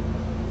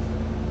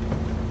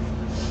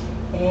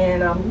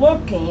 And I'm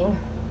looking.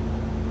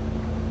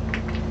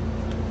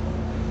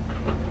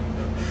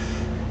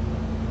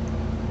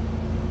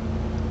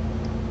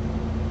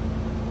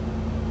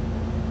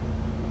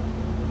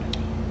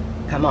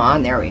 Come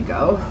on, there we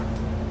go.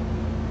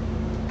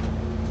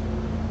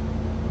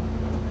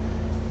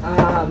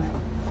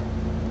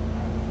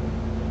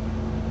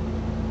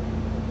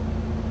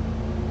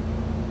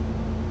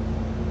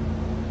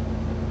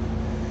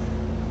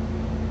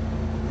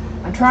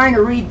 trying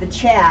to read the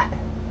chat.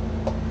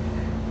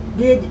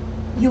 Did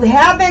you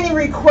have any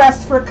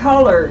requests for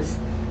colors,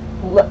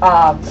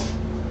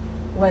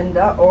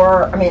 Linda,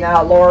 or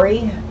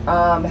Lori?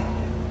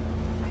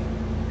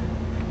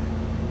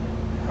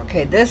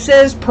 Okay, this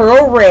is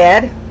Pearl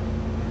Red,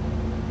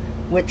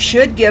 which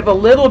should give a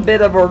little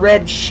bit of a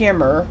red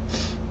shimmer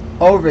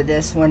over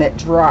this when it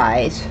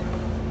dries.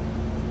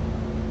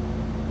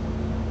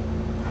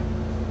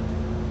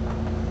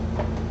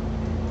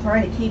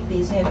 Trying to keep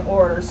these in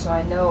order so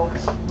I know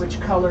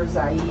which colors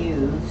I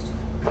used.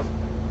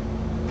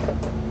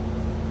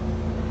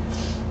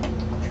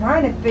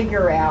 Trying to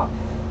figure out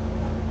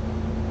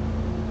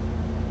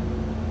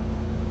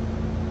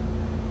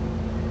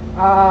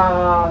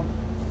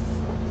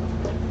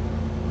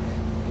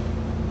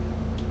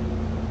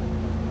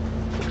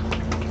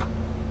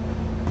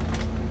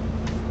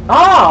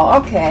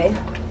oh, okay.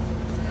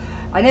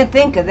 I didn't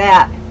think of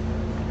that,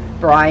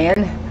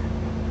 Brian.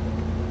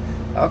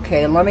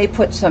 Okay, let me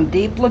put some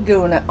Deep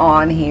Lagoon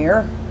on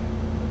here.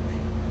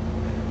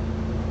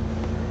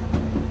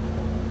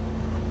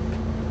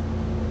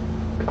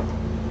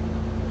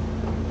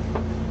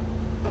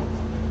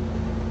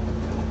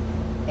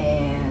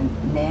 And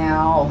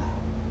now,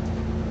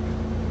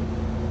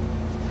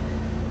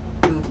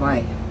 move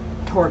my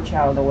torch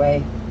out of the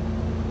way.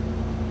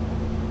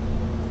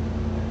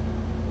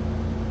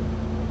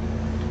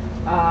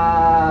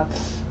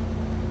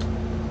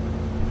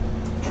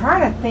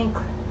 Trying to think.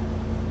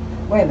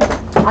 Wait a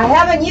minute. I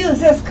haven't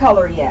used this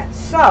color yet,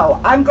 so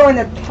I'm going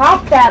to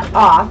top that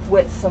off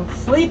with some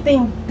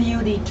Sleeping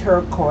Beauty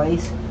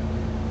turquoise.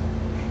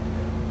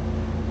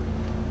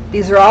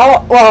 These are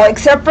all, well,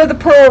 except for the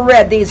Pearl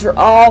Red, these are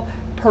all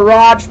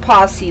Pourage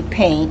Posse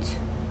paint.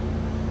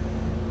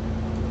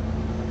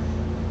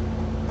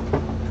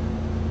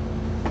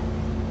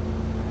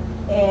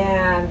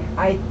 And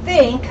I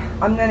think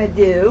I'm going to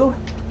do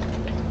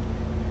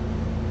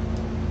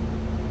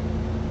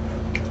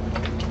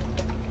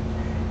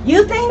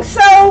You think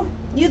so?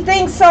 You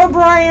think so,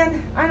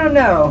 Brian? I don't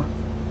know.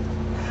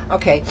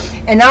 Okay,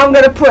 and now I'm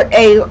going to put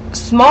a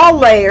small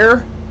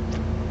layer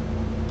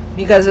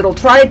because it'll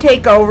try to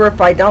take over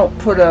if I don't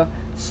put a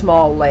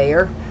small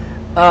layer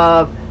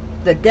of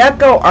the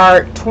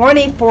DecoArt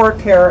 24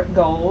 karat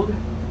gold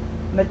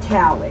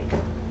metallic.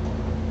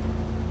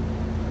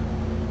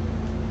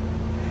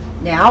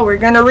 Now we're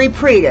going to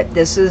reprint it.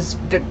 This is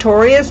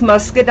Victoria's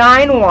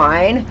Muscadine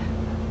wine.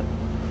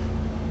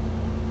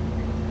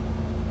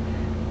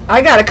 I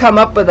got to come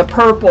up with a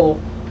purple,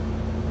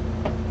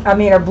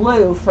 or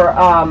blue for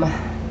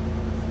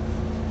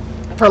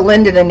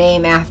Linda to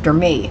name after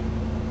me.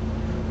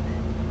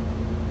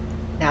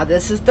 Now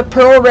this is the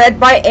Pearl Red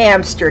by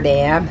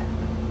Amsterdam.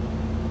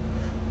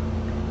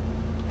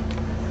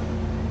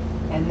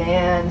 And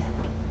then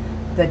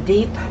the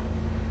Deep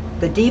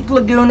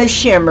Laguna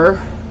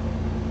Shimmer.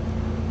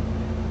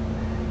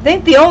 I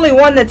think the only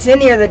one that's in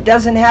here that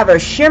doesn't have a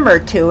shimmer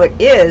to it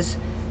is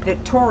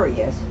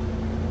Victoria's.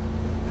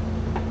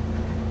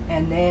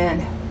 And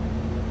then,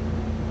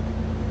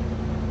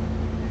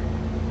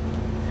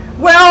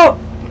 well,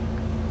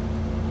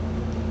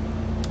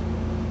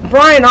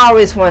 Bryan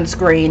always wants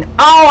green.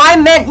 Oh, I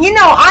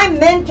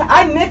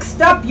mixed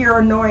up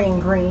your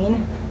annoying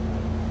green.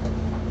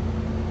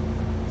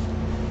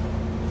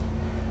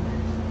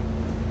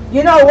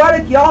 You know what,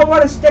 if y'all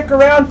want to stick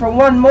around for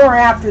one more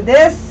after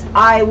this,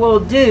 I will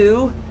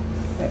do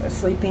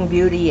Sleeping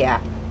Beauty,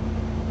 yeah.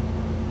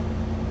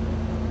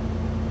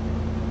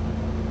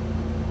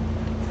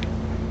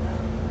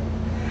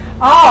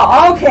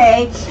 Oh,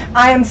 okay.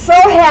 I am so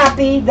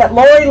happy that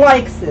Lori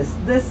likes this.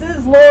 This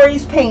is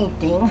Lori's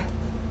painting.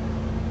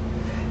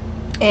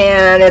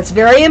 And it's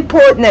very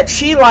important that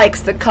she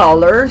likes the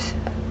colors.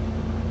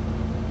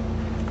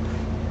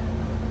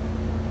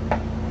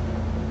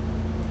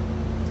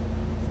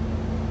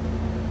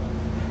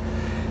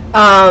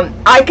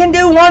 I can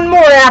do one more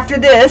after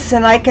this,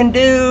 and I can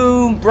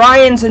do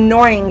Bryan's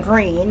annoying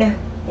green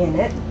in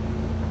it.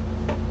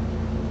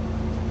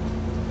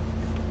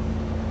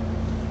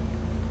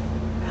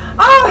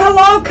 Oh,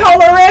 hello,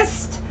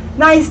 colorist.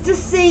 Nice to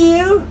see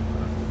you.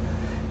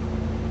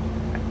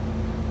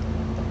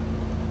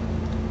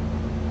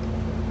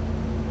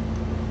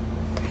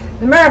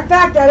 As a matter of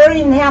fact, I don't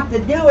even have to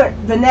do it,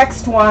 the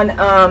next one,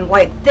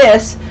 like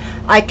this.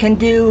 I can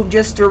do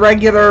just a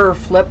regular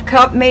flip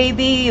cup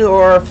maybe,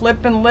 or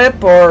flip and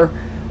lip, or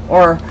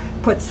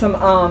put some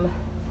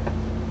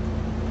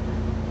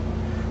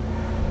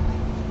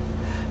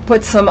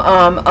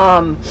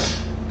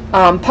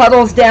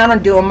puddles down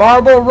and do a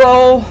marble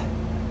roll.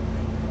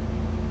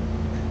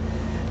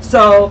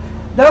 So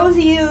those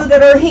of you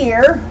that are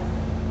here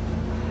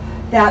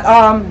that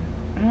I'm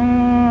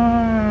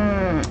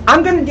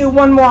going to do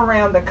one more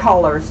round of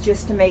colors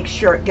just to make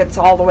sure it gets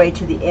all the way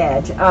to the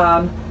edge.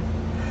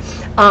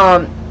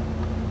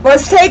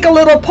 Let's take a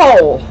little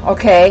poll,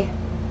 okay?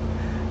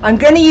 I'm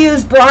going to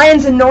use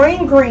Bryan's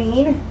annoying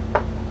green.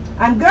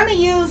 I'm going to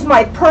use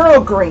my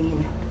pearl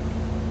green.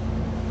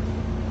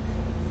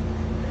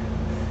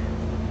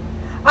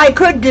 I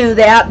could do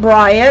that,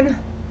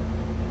 Bryan.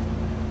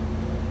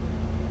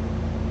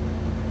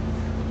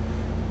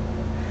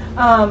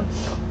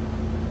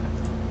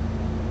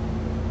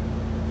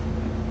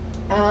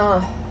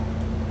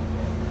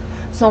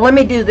 So let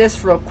me do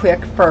this real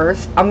quick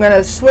first. I'm going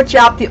to switch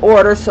out the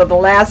order, so the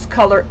last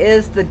color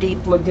is the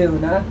Deep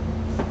Laguna.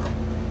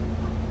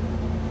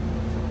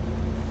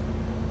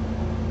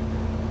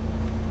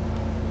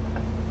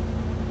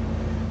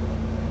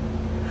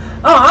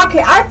 Oh,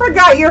 okay. I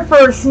forgot your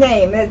first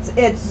name.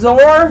 It's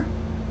Zor,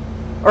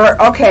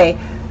 or okay.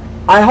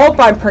 I hope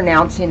I'm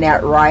pronouncing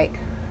that right.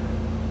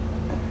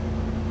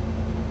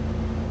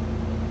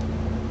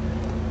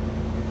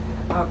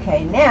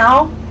 Okay,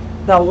 now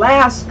the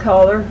last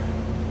color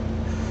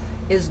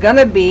is going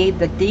to be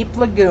the Deep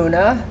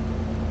Laguna.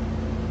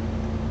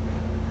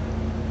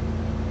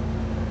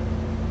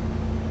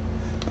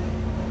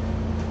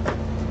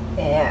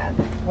 And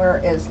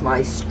where is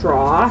my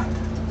straw?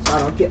 So I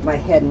don't get my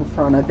head in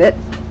front of it.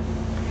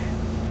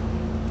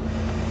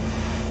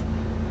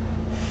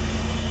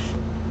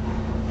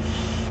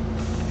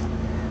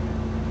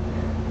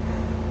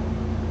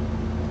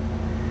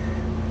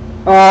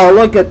 Oh,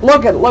 look at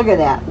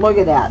that. Look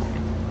at that.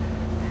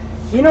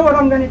 You know what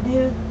I'm going to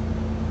do?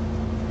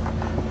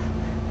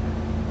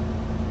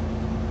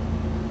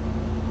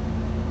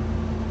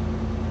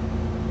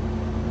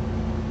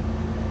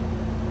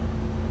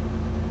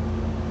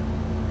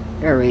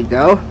 There we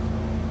go.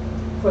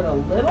 Put a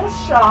little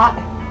shot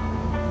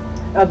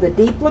of the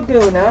Deep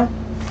Laguna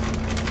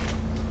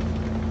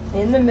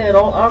in the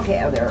middle.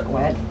 Okay, oh, there it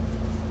went.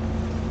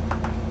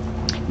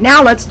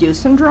 Now let's do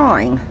some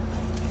drawing.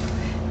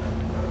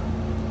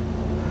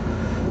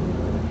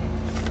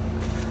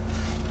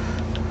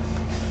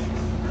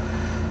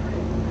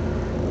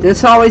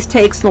 This always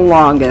takes the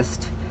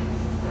longest.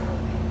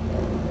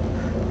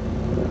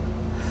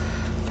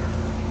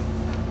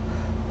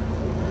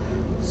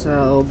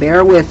 So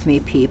bear with me,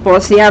 people.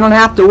 See, I don't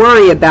have to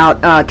worry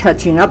about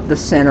touching up the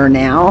center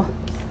now,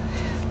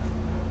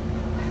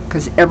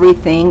 because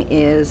everything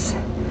is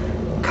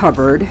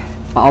covered.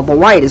 All the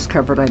white is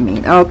covered, I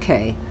mean.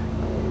 Okay.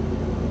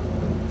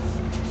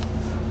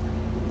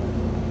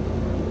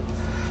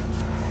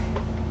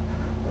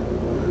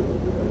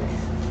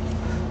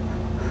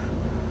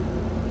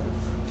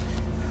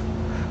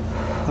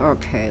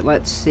 Okay,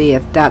 let's see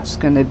if that's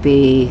going to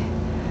be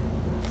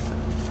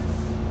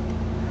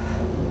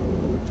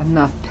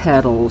enough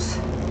petals.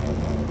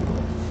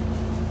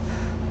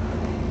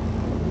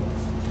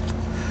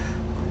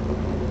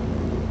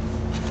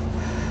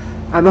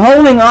 I'm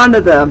holding on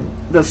to the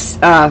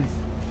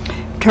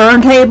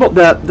turntable,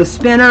 the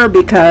spinner,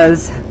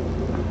 because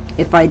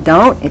if I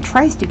don't, it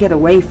tries to get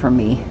away from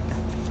me.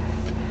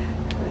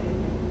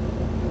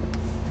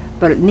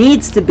 But it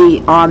needs to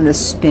be on the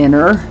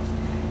spinner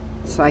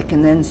so I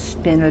can then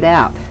spin it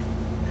out.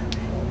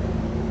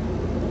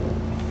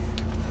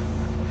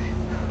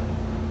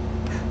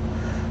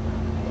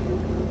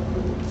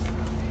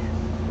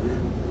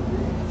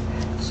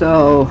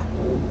 So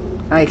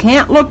I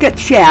can't look at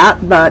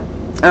chat, but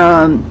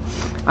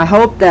I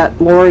hope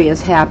that Lori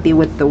is happy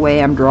with the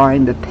way I'm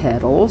drawing the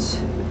petals.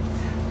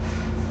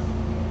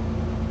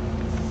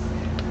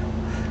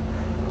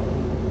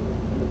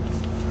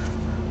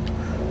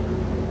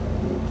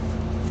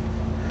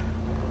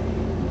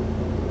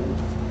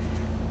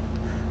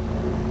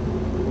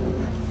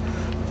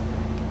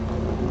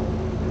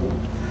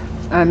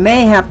 I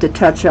may have to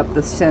touch up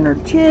the center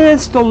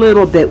just a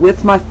little bit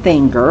with my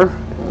finger,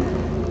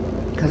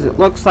 because it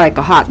looks like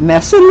a hot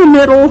mess in the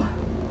middle.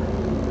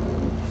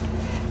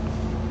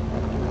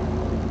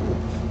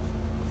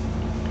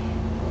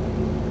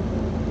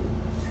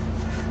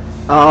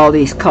 Oh,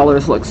 these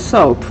colors look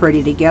so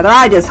pretty together.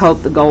 I just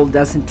hope the gold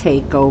doesn't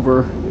take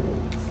over.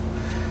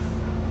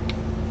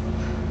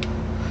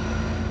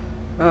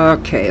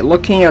 Okay,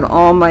 looking at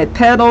all my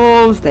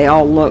petals, they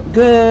all look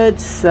good,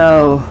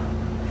 so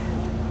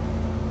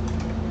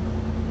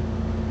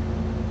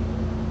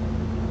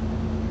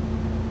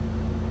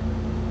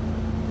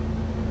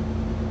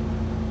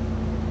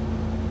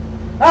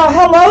oh,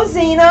 hello,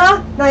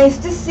 Zena. Nice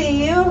to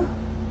see you.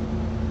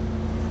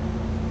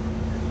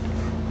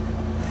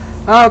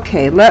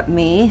 Okay, let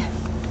me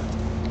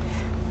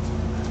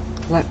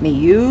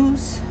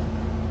use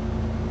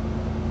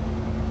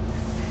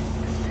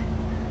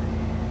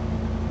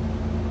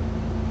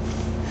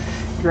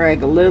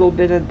drag a little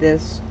bit of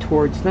this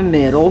towards the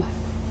middle,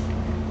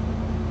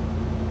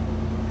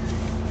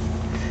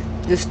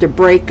 just to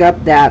break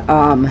up that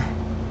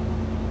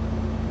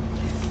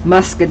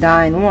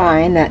Muscadine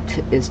wine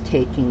that is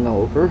taking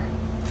over.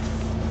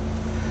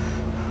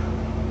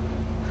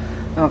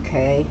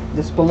 Okay,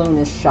 this balloon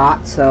is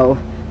shot, so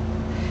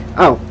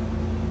a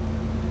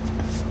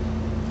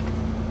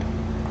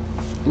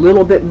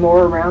little bit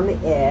more around the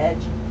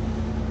edge.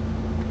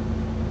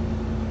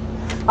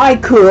 I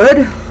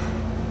could,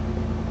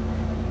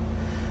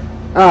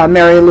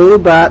 Mary Lou,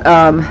 but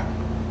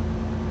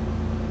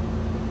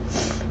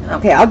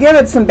okay, I'll give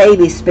it some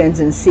baby spins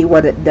and see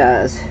what it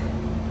does.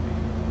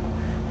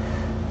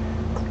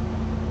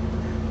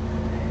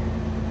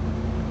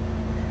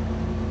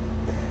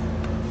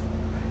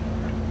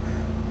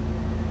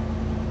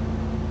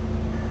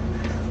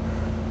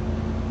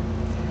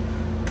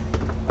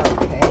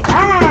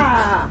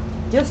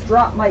 just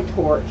dropped my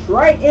torch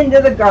right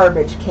into the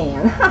garbage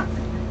can.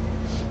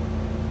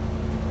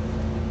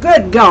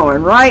 Good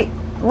going, right?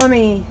 Let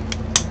me...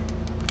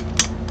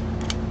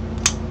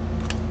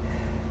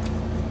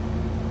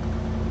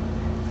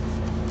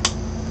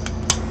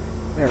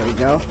 There we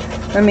go.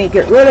 Let me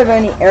get rid of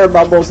any air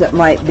bubbles that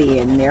might be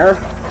in there.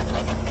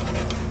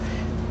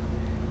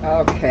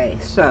 Okay,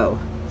 so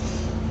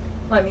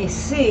let me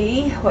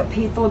see what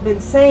people have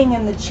been saying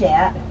in the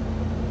chat.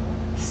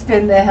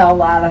 Spin the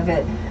hell out of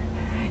it.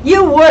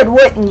 You would,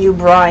 wouldn't you,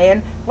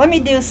 Bryan? Let me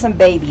do some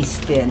baby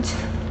spins.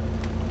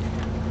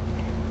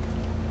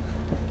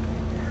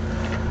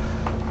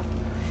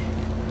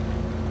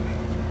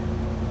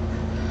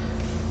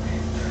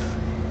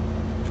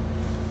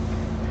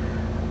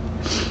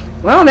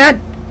 Well, that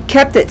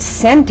kept it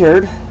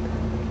centered.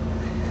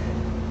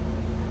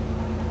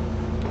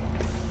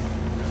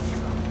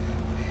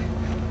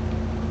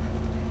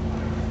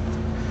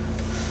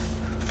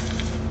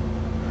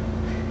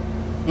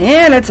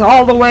 And it's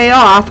all the way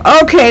off.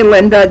 Okay,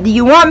 Linda, do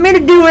you want me to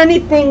do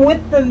anything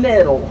with the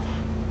middle?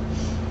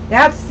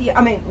 That's the,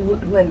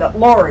 Linda,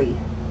 Lori.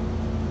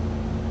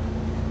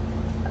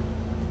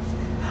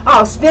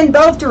 Oh, spin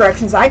both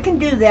directions. I can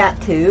do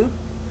that too.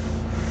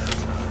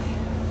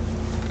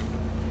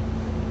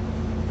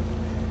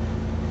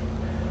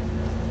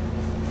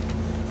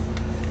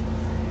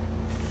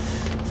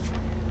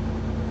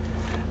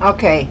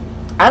 Okay,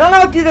 I don't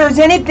know if there's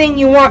anything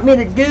you want me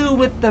to do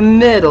with the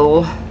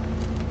middle.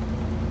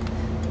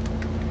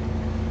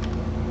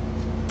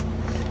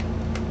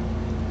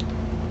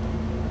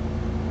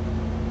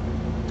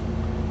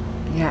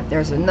 Yeah,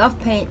 there's enough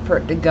paint for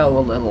it to go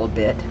a little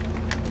bit.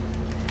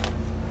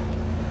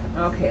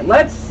 Okay,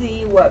 let's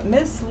see what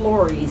Miss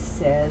Lori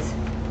says.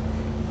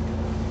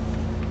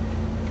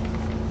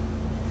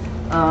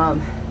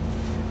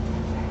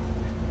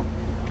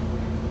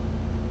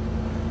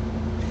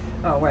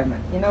 Oh, wait a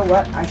minute. You know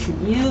what? I should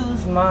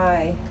use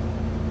my...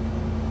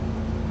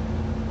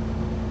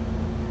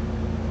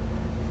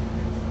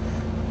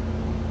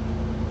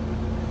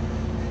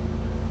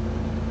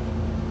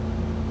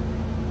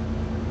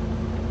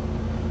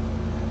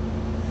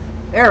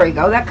 There we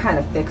go. That kind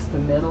of fixed the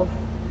middle.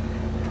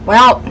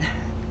 Well,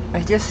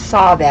 I just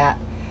saw that,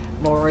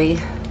 Lori.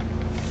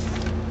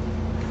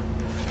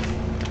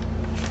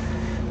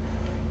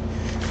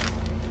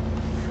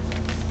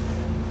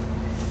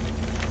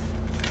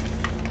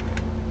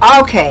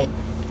 Okay,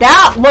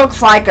 that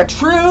looks like a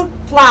true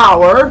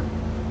flower.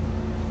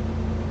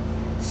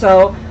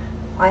 So,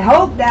 I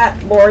hope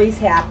that Lori's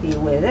happy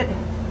with it.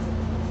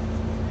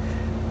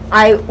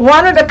 I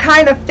wanted to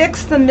kind of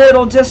fix the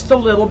middle just a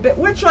little bit,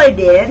 which I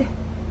did.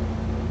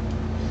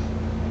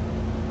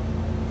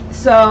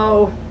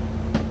 So,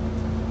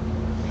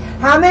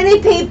 how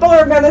many people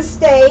are going to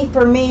stay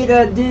for me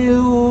to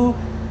do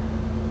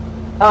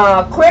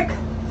a quick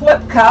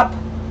flip cup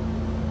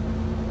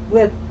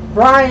with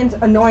Bryan's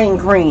annoying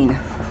green?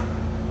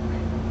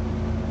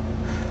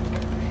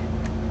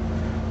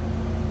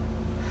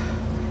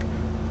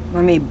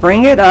 Let me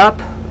bring it up.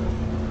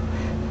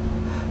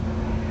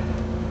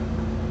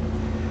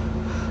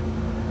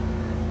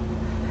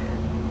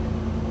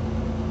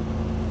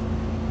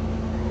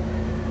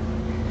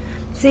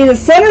 See, the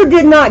center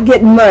did not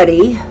get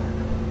muddy.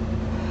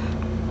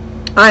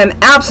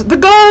 The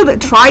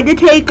gold tried to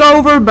take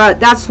over, but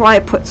that's why I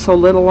put so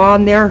little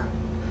on there.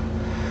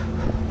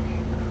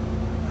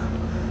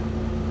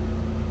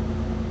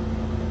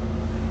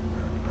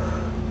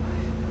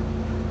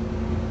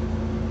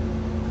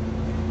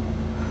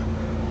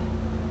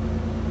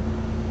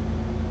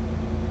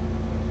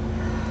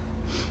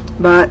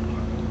 But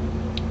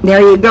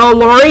there you go,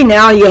 Lori.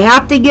 Now you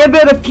have to give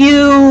it a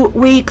few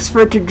weeks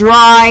for it to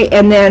dry,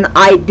 and then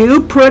I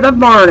do put a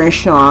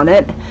varnish on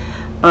it.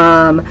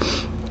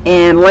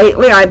 And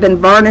lately I've been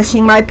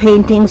varnishing my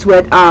paintings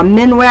with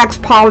Minwax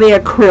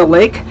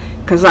polyacrylic,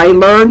 because I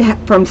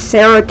learned from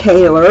Sarah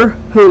Taylor,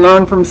 who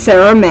learned from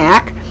Sarah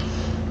Mack,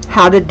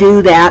 how to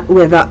do that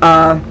with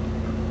a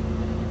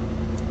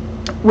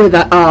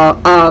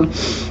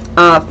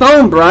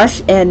foam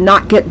brush and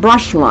not get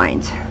brush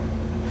lines.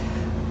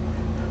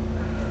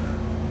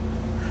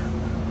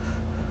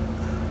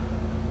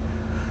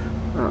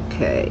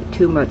 Okay,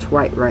 too much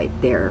white right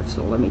there,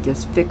 so let me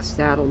just fix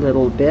that a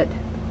little bit.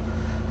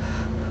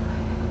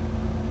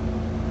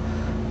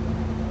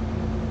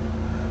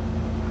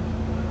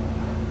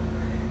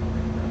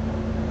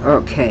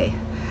 Okay,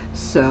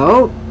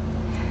 so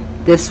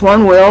this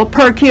one will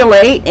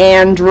percolate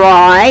and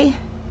dry.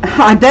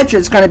 I bet you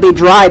it's going to be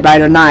dry by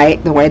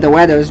tonight, the way the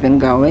weather's been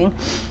going.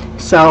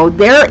 So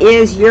there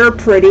is your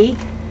pretty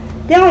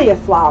dahlia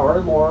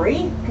flower,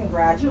 Lori.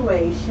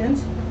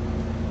 Congratulations.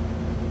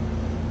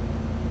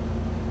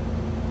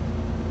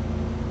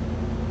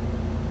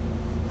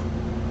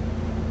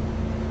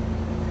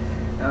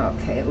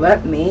 Okay,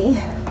 let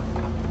me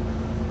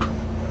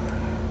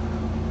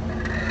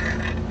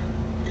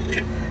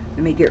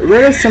get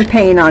rid of some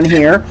paint on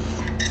here.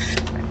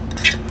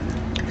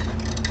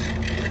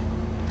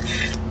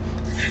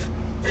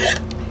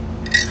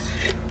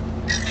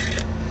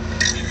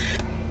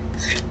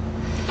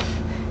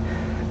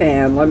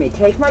 And let me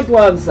take my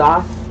gloves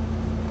off.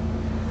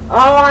 Oh,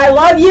 I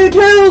love you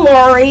too,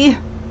 Lori.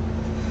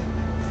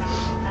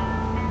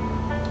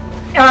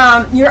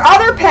 Your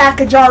other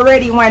package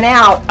already went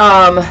out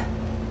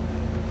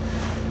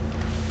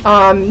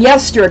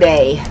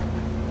yesterday.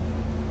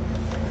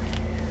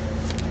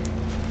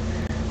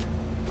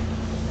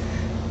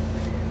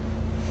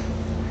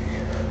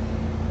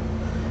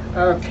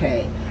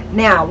 Okay,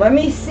 now let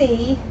me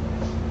see.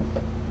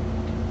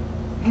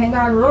 Hang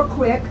on real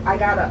quick. I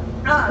gotta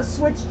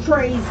switch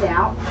trays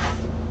out.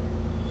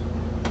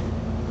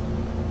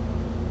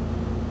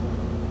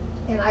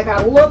 And I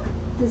gotta look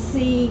to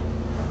see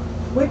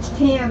which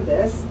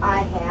canvas I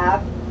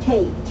have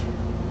taped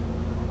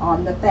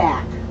on the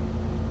back.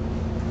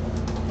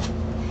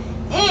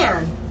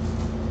 And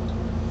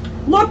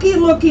looky,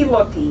 looky,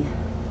 looky.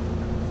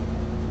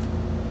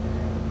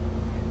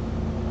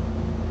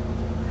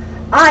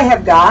 I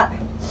have got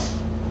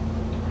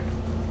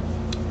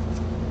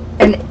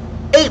an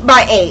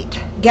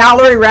 8x8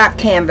 gallery wrap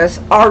canvas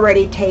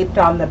already taped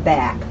on the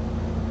back.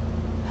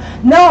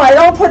 No, I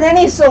don't put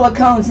any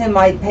silicones in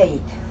my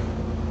paint.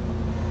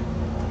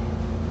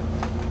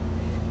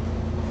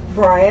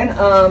 Bryan,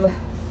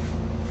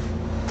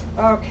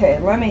 okay,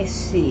 let me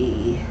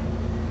see.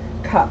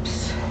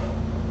 Cups.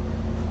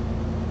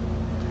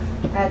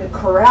 I had to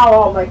corral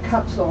all my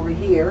cups over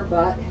here,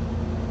 but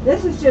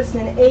this is just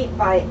an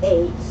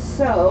 8x8,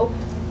 so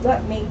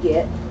let me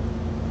get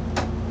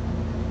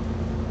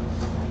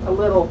a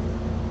little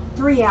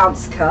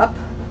 3-ounce cup.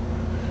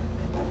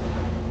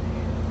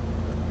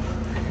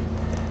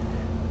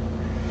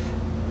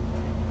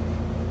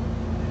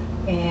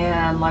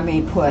 And let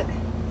me put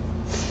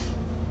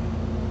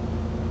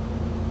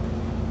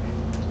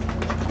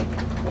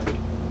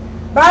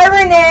bye,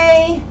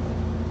 Renee.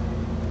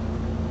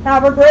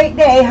 Have a great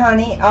day,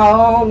 honey.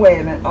 Oh, wait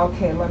a minute.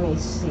 Okay, let me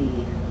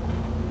see.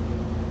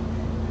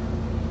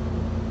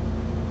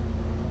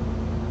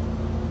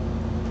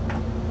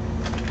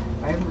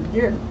 I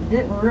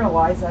didn't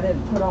realize I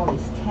didn't put all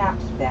these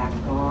caps back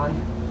on.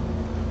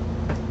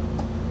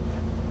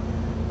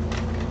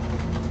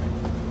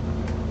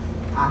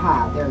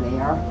 Aha, there they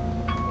are.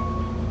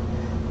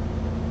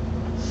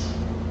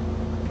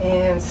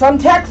 And some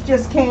text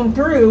just came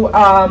through.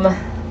 Oh,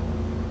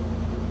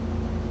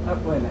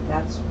 wait a minute,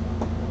 that's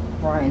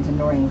Bryan's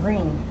annoying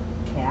green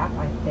cap,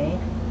 I think.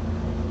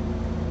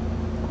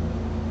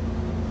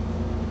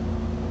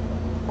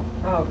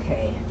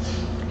 Okay,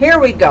 here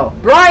we go.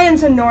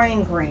 Bryan's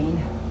annoying green.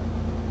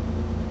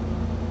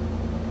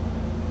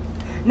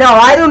 No,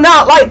 I do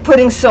not like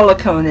putting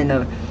silicone in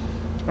them.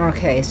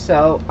 Okay,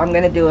 so I'm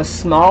going to do a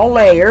small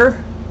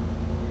layer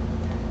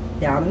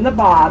down in the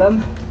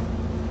bottom.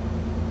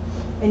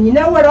 And you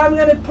know what I'm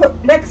going to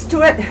put next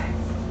to it?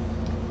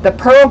 The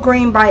Pearl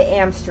Green by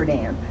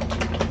Amsterdam.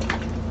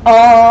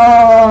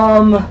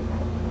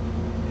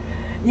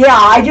 Yeah,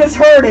 I just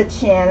heard it,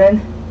 Shannon.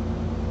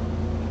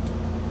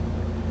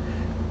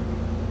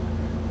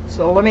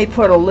 So let me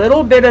put a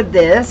little bit of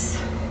this.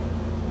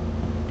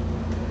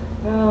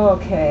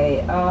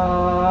 Okay,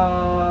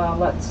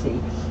 let's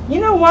see. You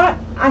know what?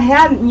 I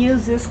hadn't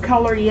used this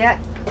color yet.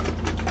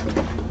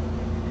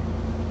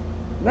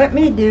 Let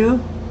me do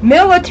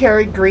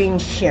Military Green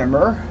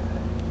Shimmer.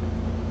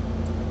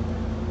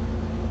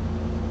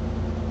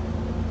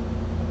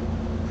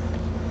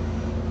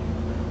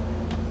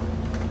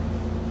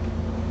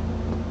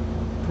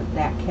 Put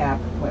that cap,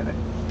 wait a minute.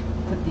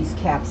 Put these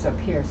caps up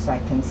here so I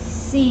can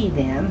see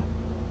them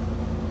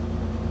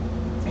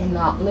and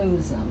not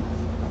lose them.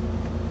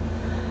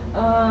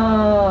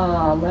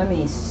 Let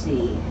me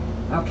see.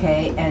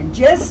 Okay, and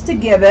just to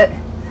give it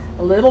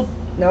a little,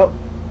 nope,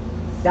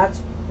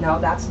 that's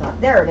not,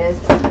 there it is.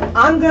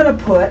 I'm gonna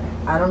put,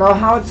 I don't know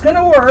how it's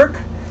gonna work,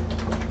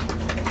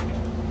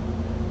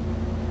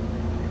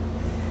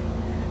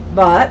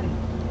 but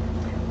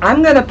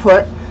I'm gonna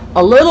put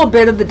a little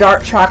bit of the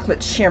dark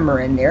chocolate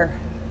shimmer in there.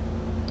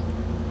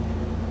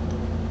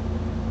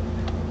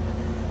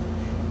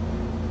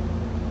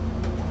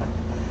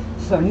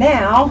 So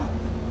now,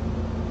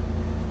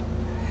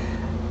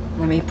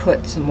 let me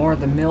put some more of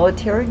the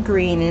military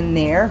green in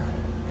there.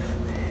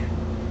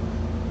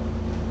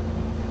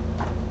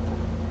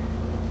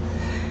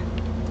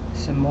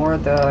 Some more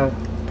of the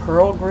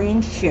pearl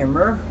green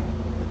shimmer.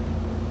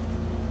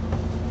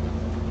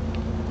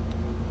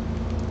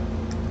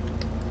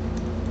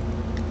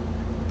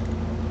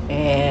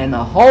 And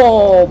a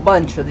whole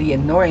bunch of the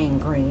annoying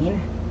green,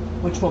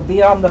 which will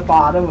be on the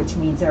bottom, which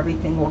means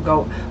everything will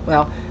go,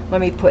 well,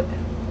 let me put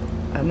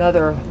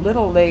another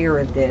little layer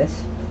of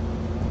this.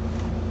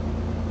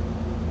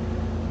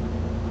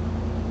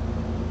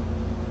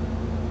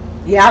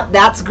 Yep,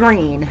 that's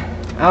green.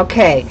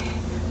 Okay,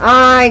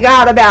 I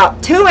got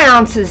about 2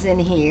 ounces in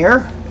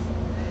here.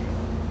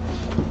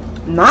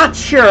 Not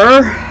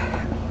sure.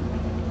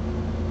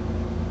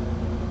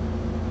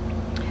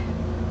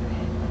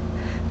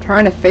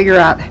 Trying to figure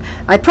out.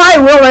 I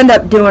probably will end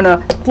up doing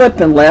a flip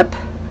and lip.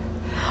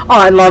 Oh,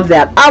 I love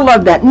that. I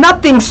love that.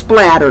 Nothing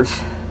splatters.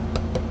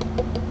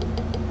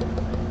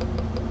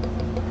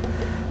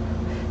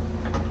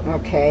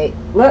 Okay,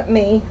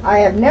 I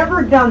have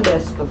never done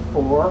this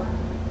before.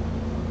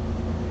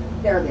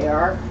 There they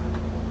are.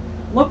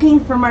 Looking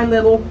for my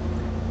little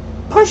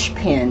push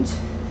pins.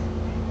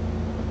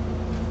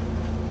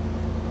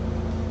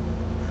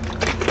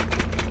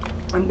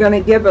 I'm going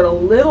to give it a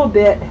little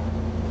bit.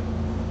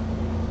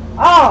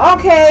 Oh,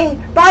 okay.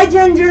 Bye,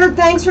 Ginger.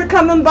 Thanks for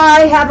coming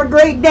by. Have a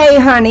great day,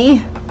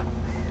 honey.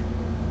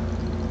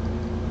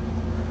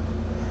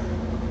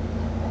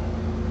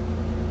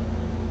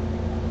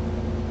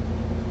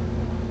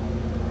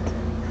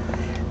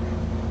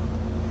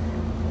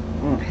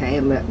 Okay,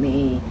 let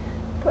me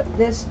put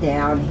this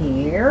down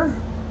here.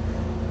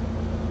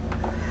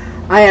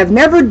 I have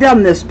never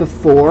done this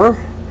before.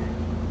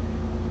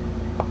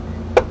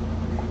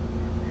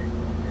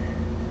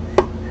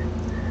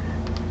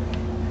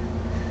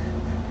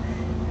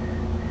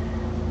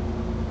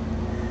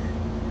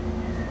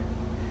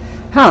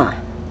 Huh.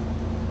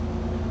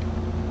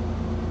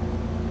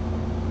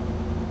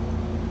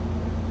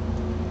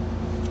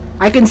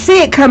 I can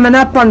see it coming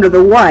up under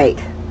the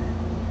white.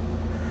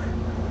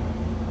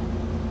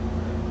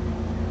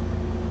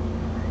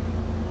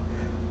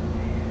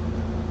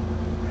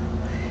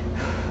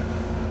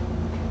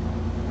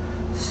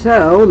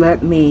 So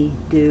let me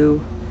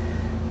do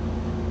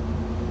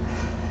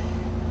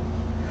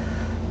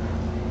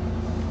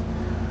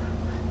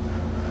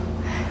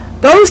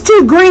those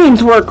two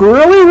greens work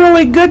really,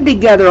 really good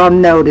together,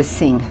 I'm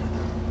noticing.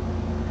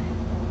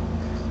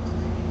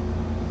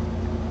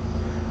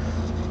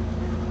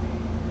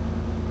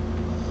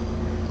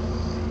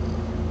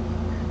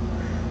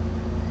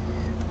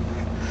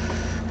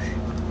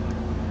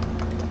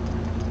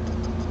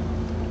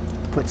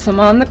 Put some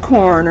on the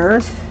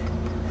corners.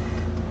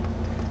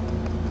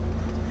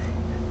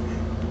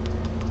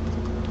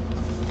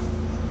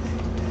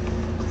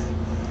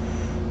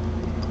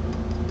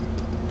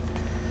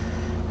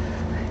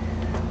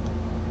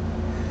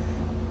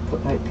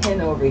 Put my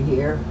pen over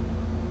here.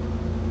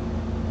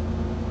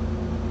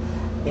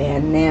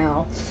 And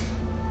now,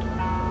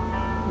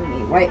 let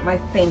me wipe my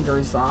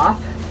fingers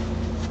off.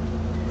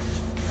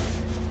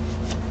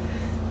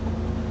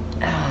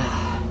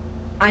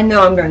 I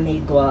know I'm going to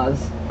need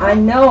gloves. I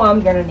know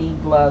I'm going to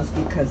need gloves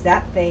because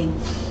that thing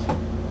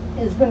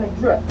is going to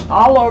drip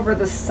all over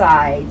the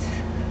sides.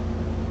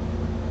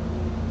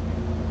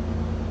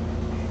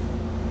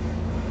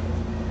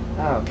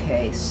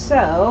 Okay,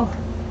 so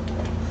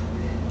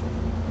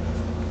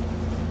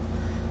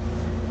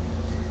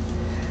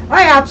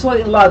I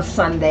absolutely love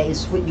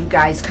Sundays with you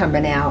guys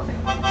coming out.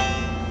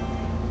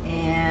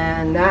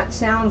 And that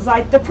sounds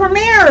like the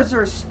premieres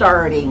are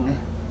starting.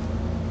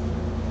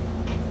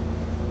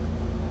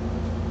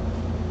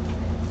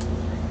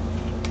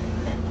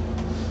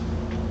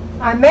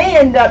 I may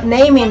end up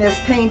naming this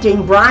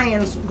painting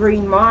Bryan's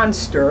Green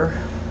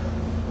Monster.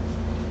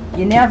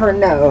 You never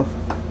know.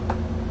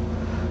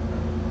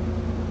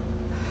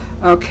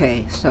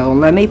 Okay, so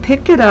let me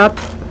pick it up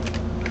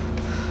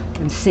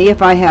and see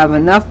if I have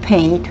enough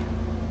paint.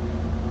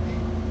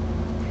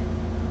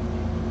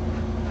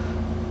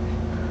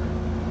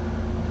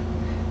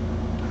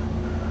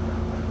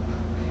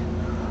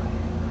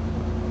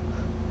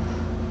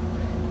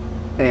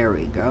 There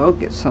we go.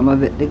 Get some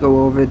of it to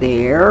go over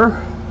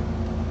there.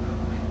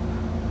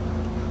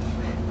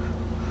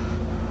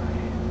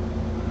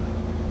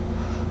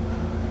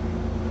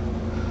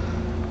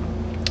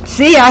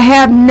 See, I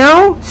have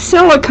no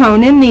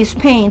silicone in these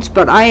paints,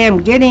 but I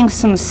am getting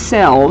some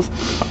cells,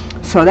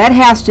 so that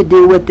has to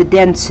do with the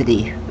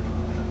density.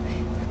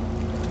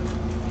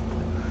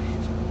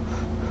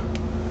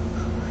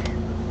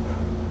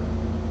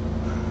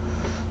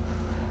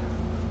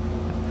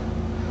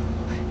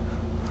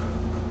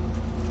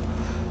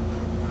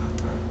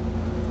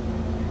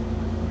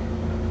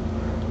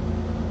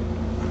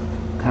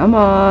 Come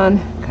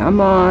on,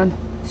 come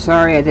on.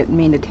 Sorry, I didn't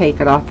mean to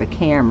take it off the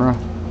camera.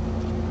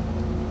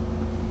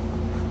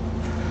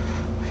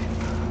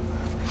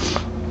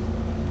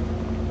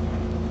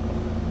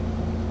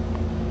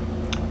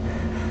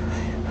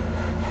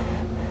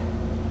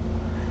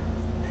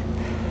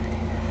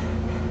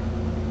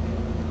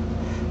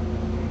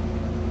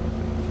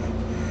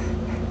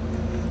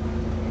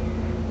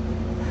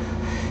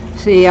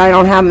 See, I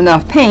don't have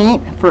enough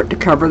paint for it to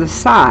cover the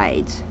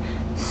sides,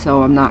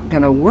 so I'm not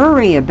going to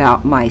worry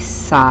about my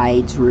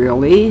sides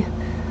really.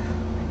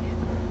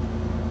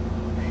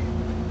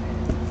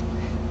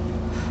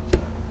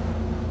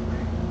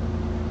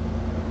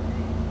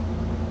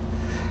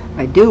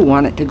 I do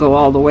want it to go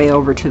all the way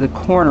over to the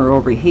corner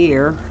over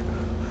here.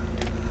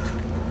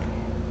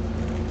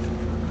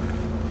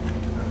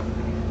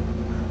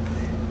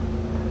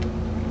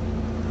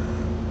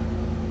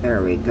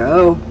 There we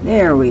go.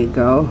 There we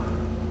go.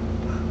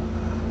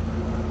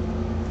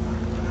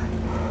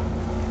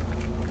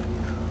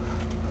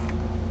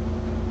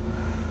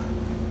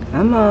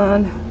 Come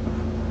on.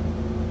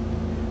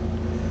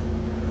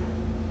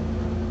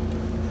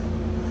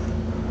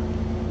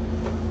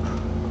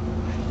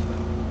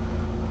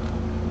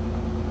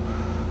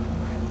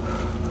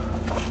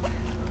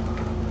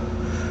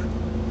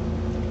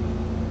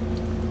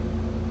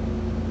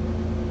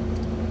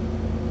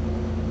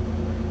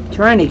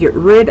 Trying to get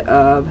rid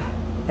of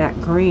that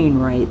green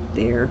right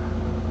there.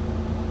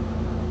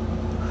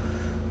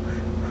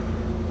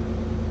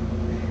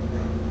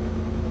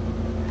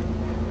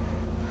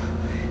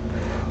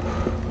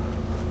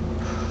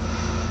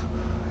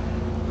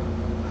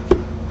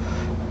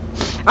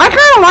 I kind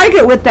of like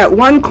it with that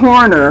one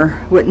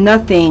corner with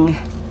nothing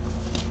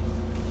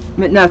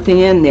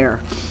in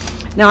there.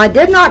 Now I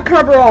did not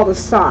cover all the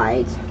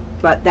sides,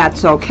 but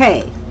that's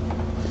okay.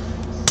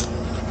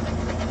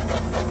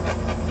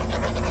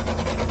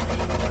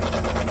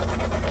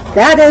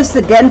 That is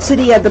the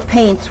density of the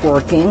paints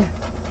working.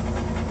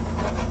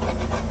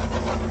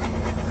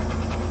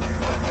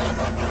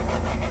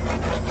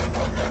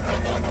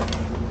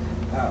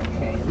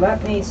 Okay,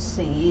 let me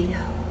see.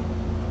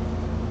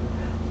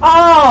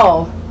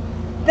 Oh,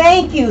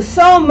 thank you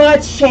so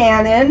much,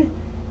 Shannon.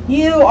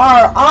 You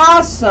are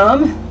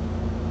awesome.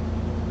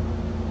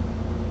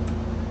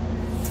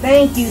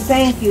 Thank you,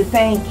 thank you,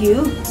 thank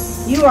you.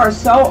 You are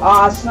so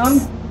awesome.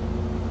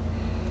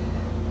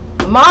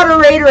 A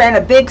moderator and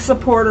a big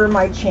supporter of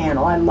my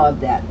channel. I love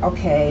that.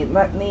 Okay,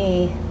 let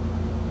me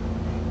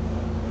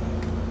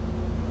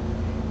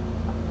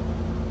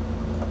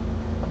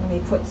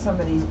put some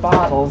of these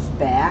bottles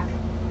back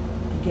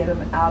to get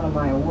them out of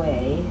my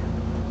way,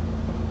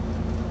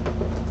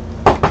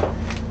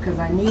 because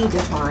I need to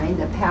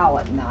find a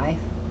palette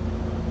knife.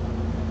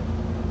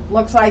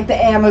 Looks like the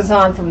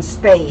Amazon from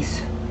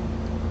space.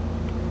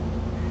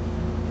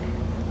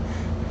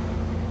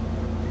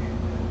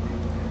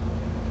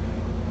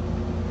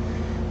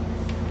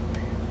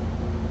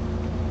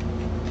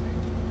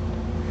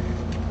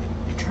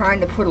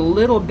 Trying to put a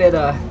little bit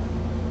of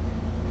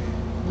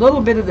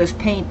this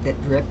paint that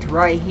dripped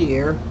right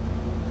here.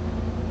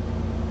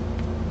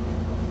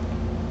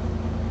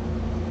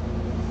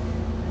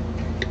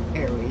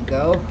 There we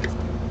go.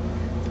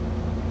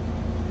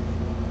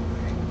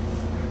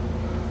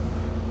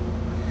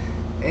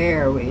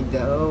 There we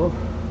go.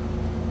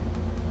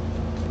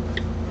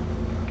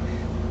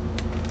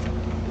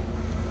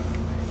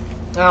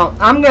 Well,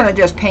 I'm gonna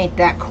just paint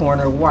that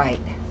corner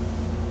white.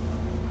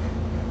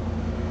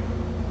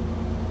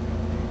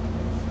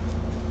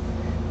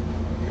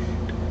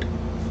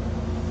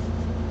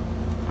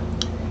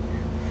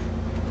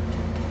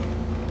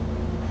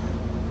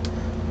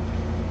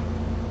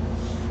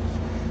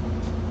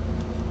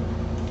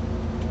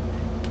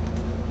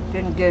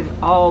 Didn't get it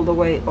all the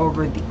way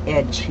over the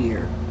edge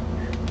here.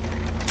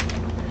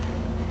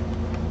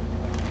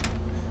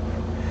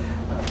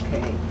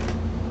 Okay,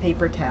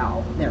 paper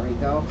towel. There we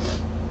go.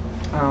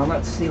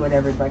 Let's see what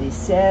everybody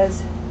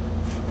says.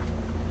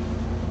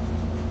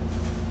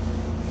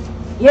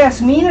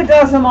 Yes, Mina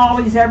does them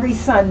always every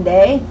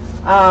Sunday.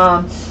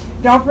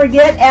 Don't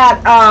forget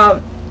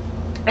at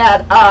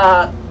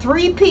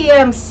 3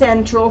 p.m.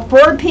 Central,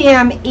 4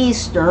 p.m.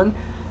 Eastern,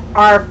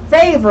 our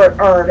favorite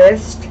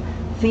artist,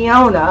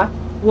 Fiona,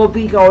 will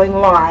be going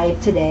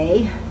live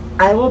today.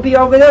 I will be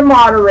over there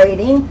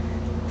moderating.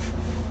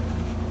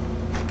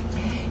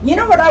 You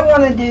know what I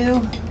want to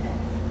do?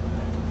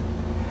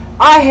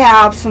 I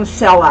have some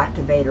cell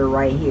activator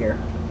right here.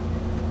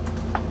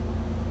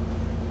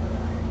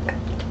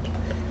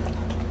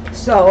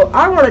 So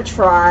I want to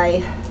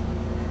try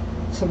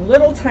some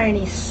little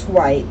tiny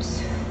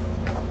swipes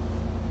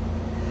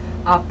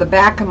off the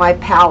back of my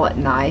palette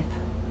knife.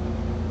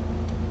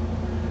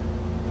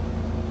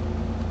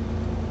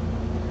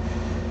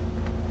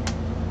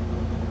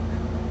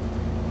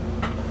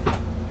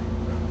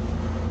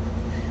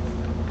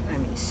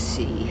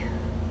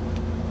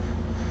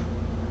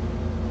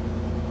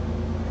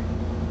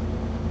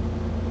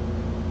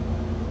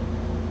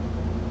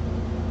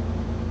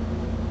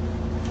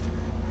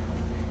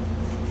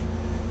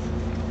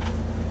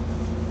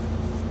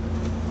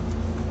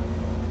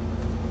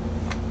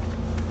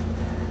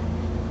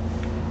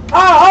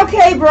 Oh,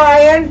 okay,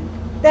 Bryan.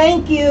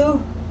 Thank you.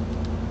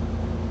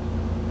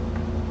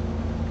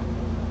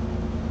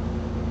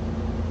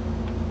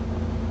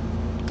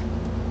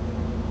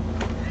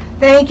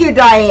 Thank you,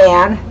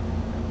 Diane.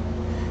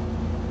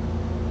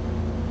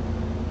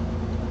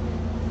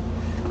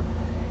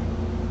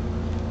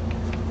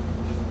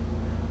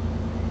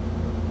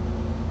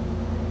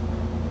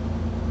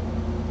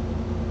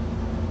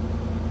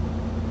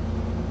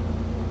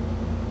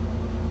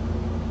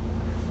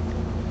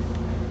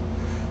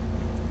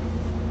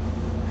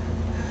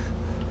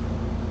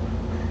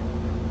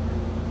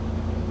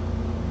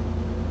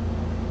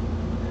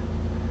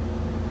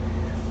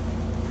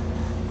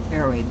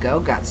 There we go,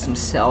 got some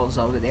cells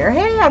over there.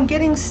 Hey, I'm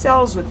getting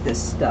cells with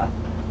this stuff.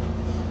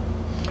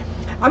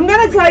 I'm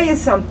going to tell you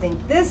something.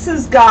 This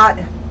has got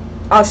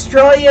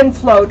Australian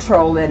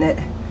Floetrol in it,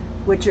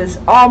 which is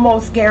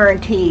almost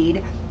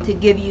guaranteed to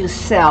give you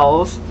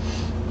cells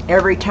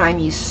every time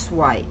you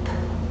swipe.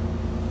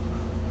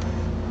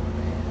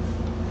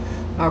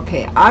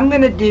 Okay, I'm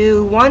going to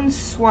do one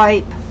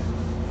swipe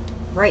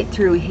right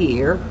through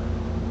here.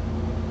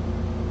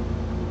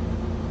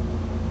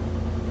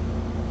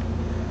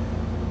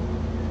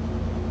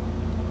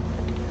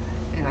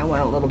 I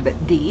went a little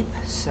bit deep,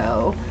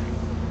 so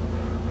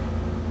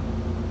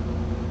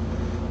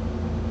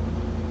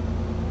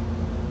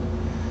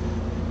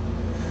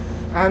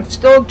I'm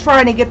still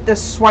trying to get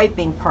this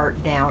swiping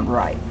part down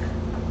right.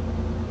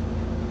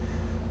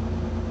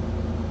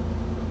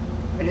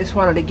 I just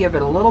wanted to give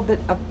it a little bit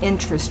of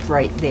interest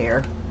right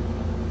there.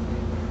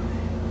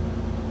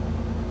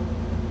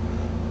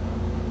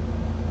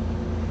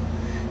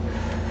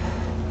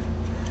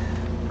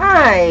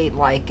 I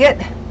like it.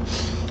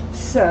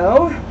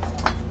 So,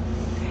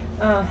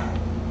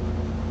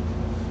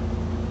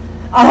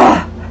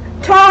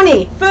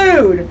 Tony,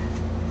 food,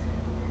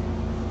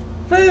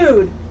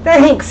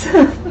 thanks.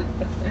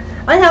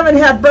 I haven't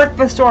had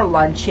breakfast or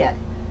lunch yet.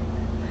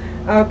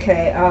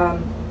 Okay,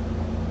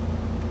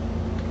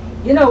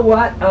 you know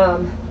what,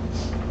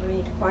 let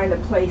me find a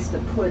place to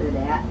put it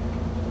at.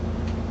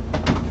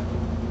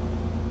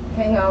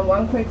 Hang on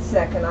one quick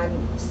second,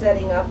 I'm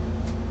setting up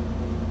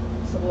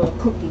some little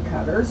cookie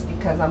cutters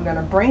because I'm going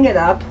to bring it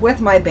up with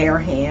my bare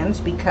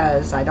hands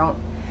because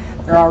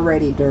they're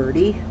already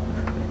dirty.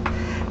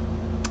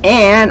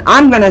 And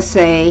I'm going to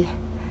say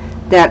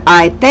that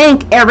I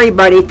thank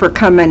everybody for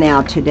coming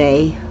out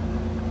today.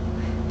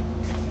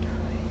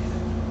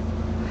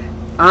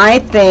 I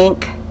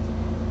think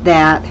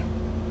that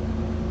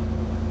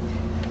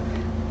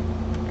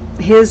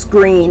his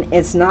green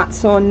is not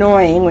so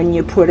annoying when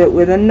you put it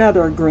with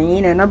another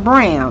green and a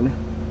brown.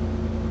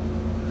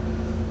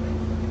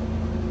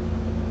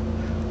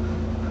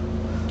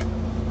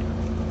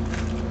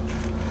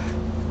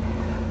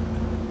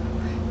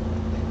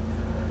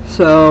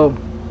 So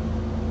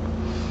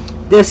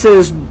this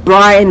is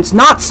Bryan's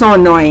not so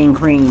annoying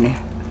green.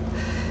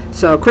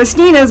 So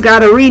Christina's got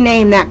to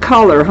rename that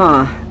color,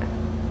 huh?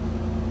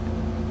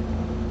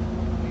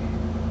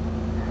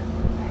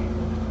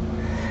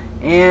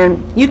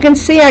 And you can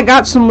see I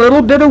got some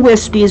little bit of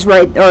wispies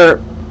right,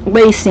 or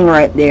lacing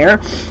right there.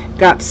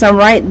 Got some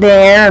right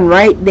there and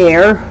right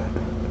there.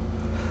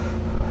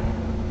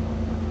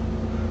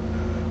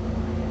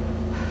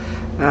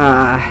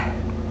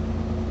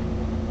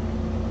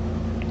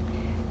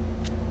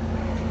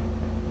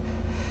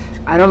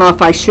 I don't know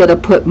if I should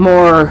have put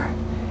more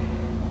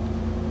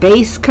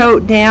base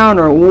coat down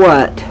or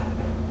what.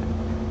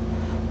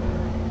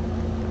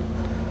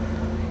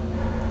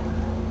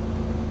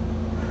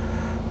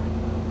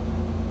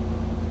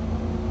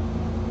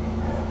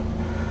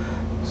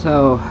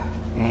 So,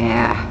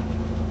 yeah.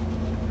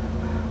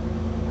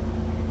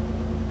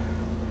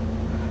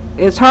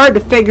 It's hard to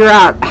figure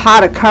out how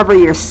to cover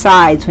your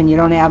sides when you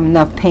don't have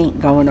enough paint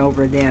going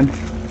over them.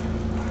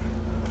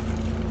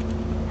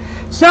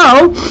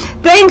 So,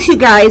 thanks you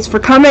guys for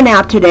coming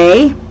out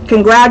today.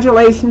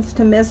 Congratulations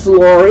to Miss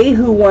Lori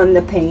who won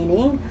the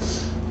painting.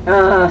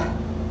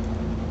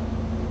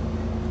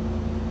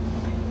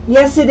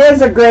 Yes, it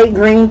is a great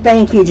green.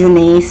 Thank you,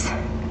 Janice.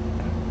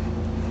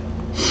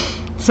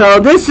 So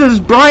this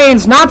is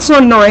Bryan's not so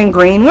annoying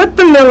green with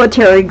the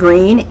military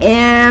green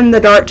and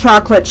the dark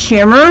chocolate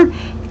shimmer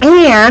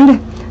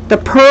and the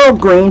pearl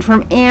green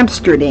from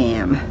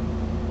Amsterdam.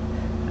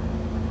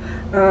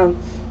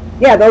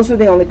 Yeah, those are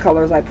the only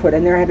colors I put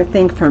in there. I had to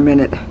think for a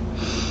minute.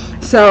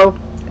 So,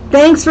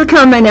 thanks for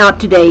coming out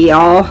today,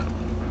 y'all.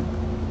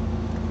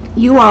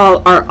 You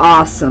all are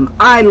awesome.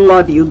 I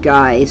love you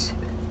guys.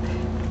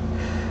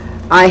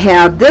 I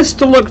have this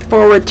to look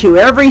forward to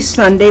every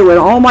Sunday with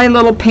all my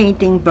little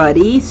painting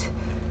buddies.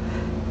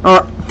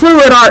 Or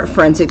fluid art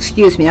friends,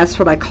 excuse me. That's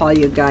what I call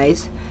you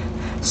guys.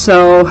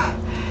 So,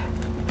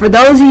 for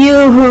those of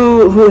you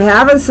who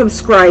haven't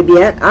subscribed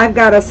yet, I've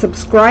got a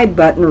subscribe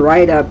button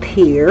right up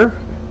here.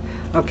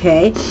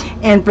 Okay,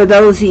 and for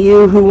those of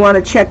you who want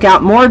to check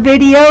out more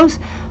videos,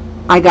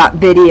 I got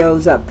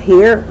videos up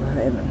here.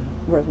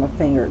 Where's my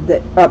finger?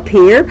 Up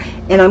here,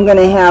 and I'm going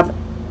to have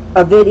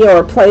a video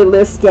or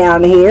playlist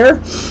down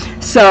here.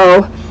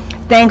 So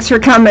thanks for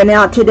coming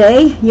out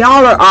today.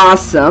 Y'all are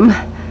awesome,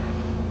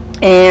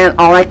 and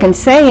all I can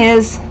say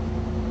is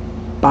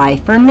bye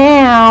for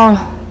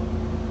now.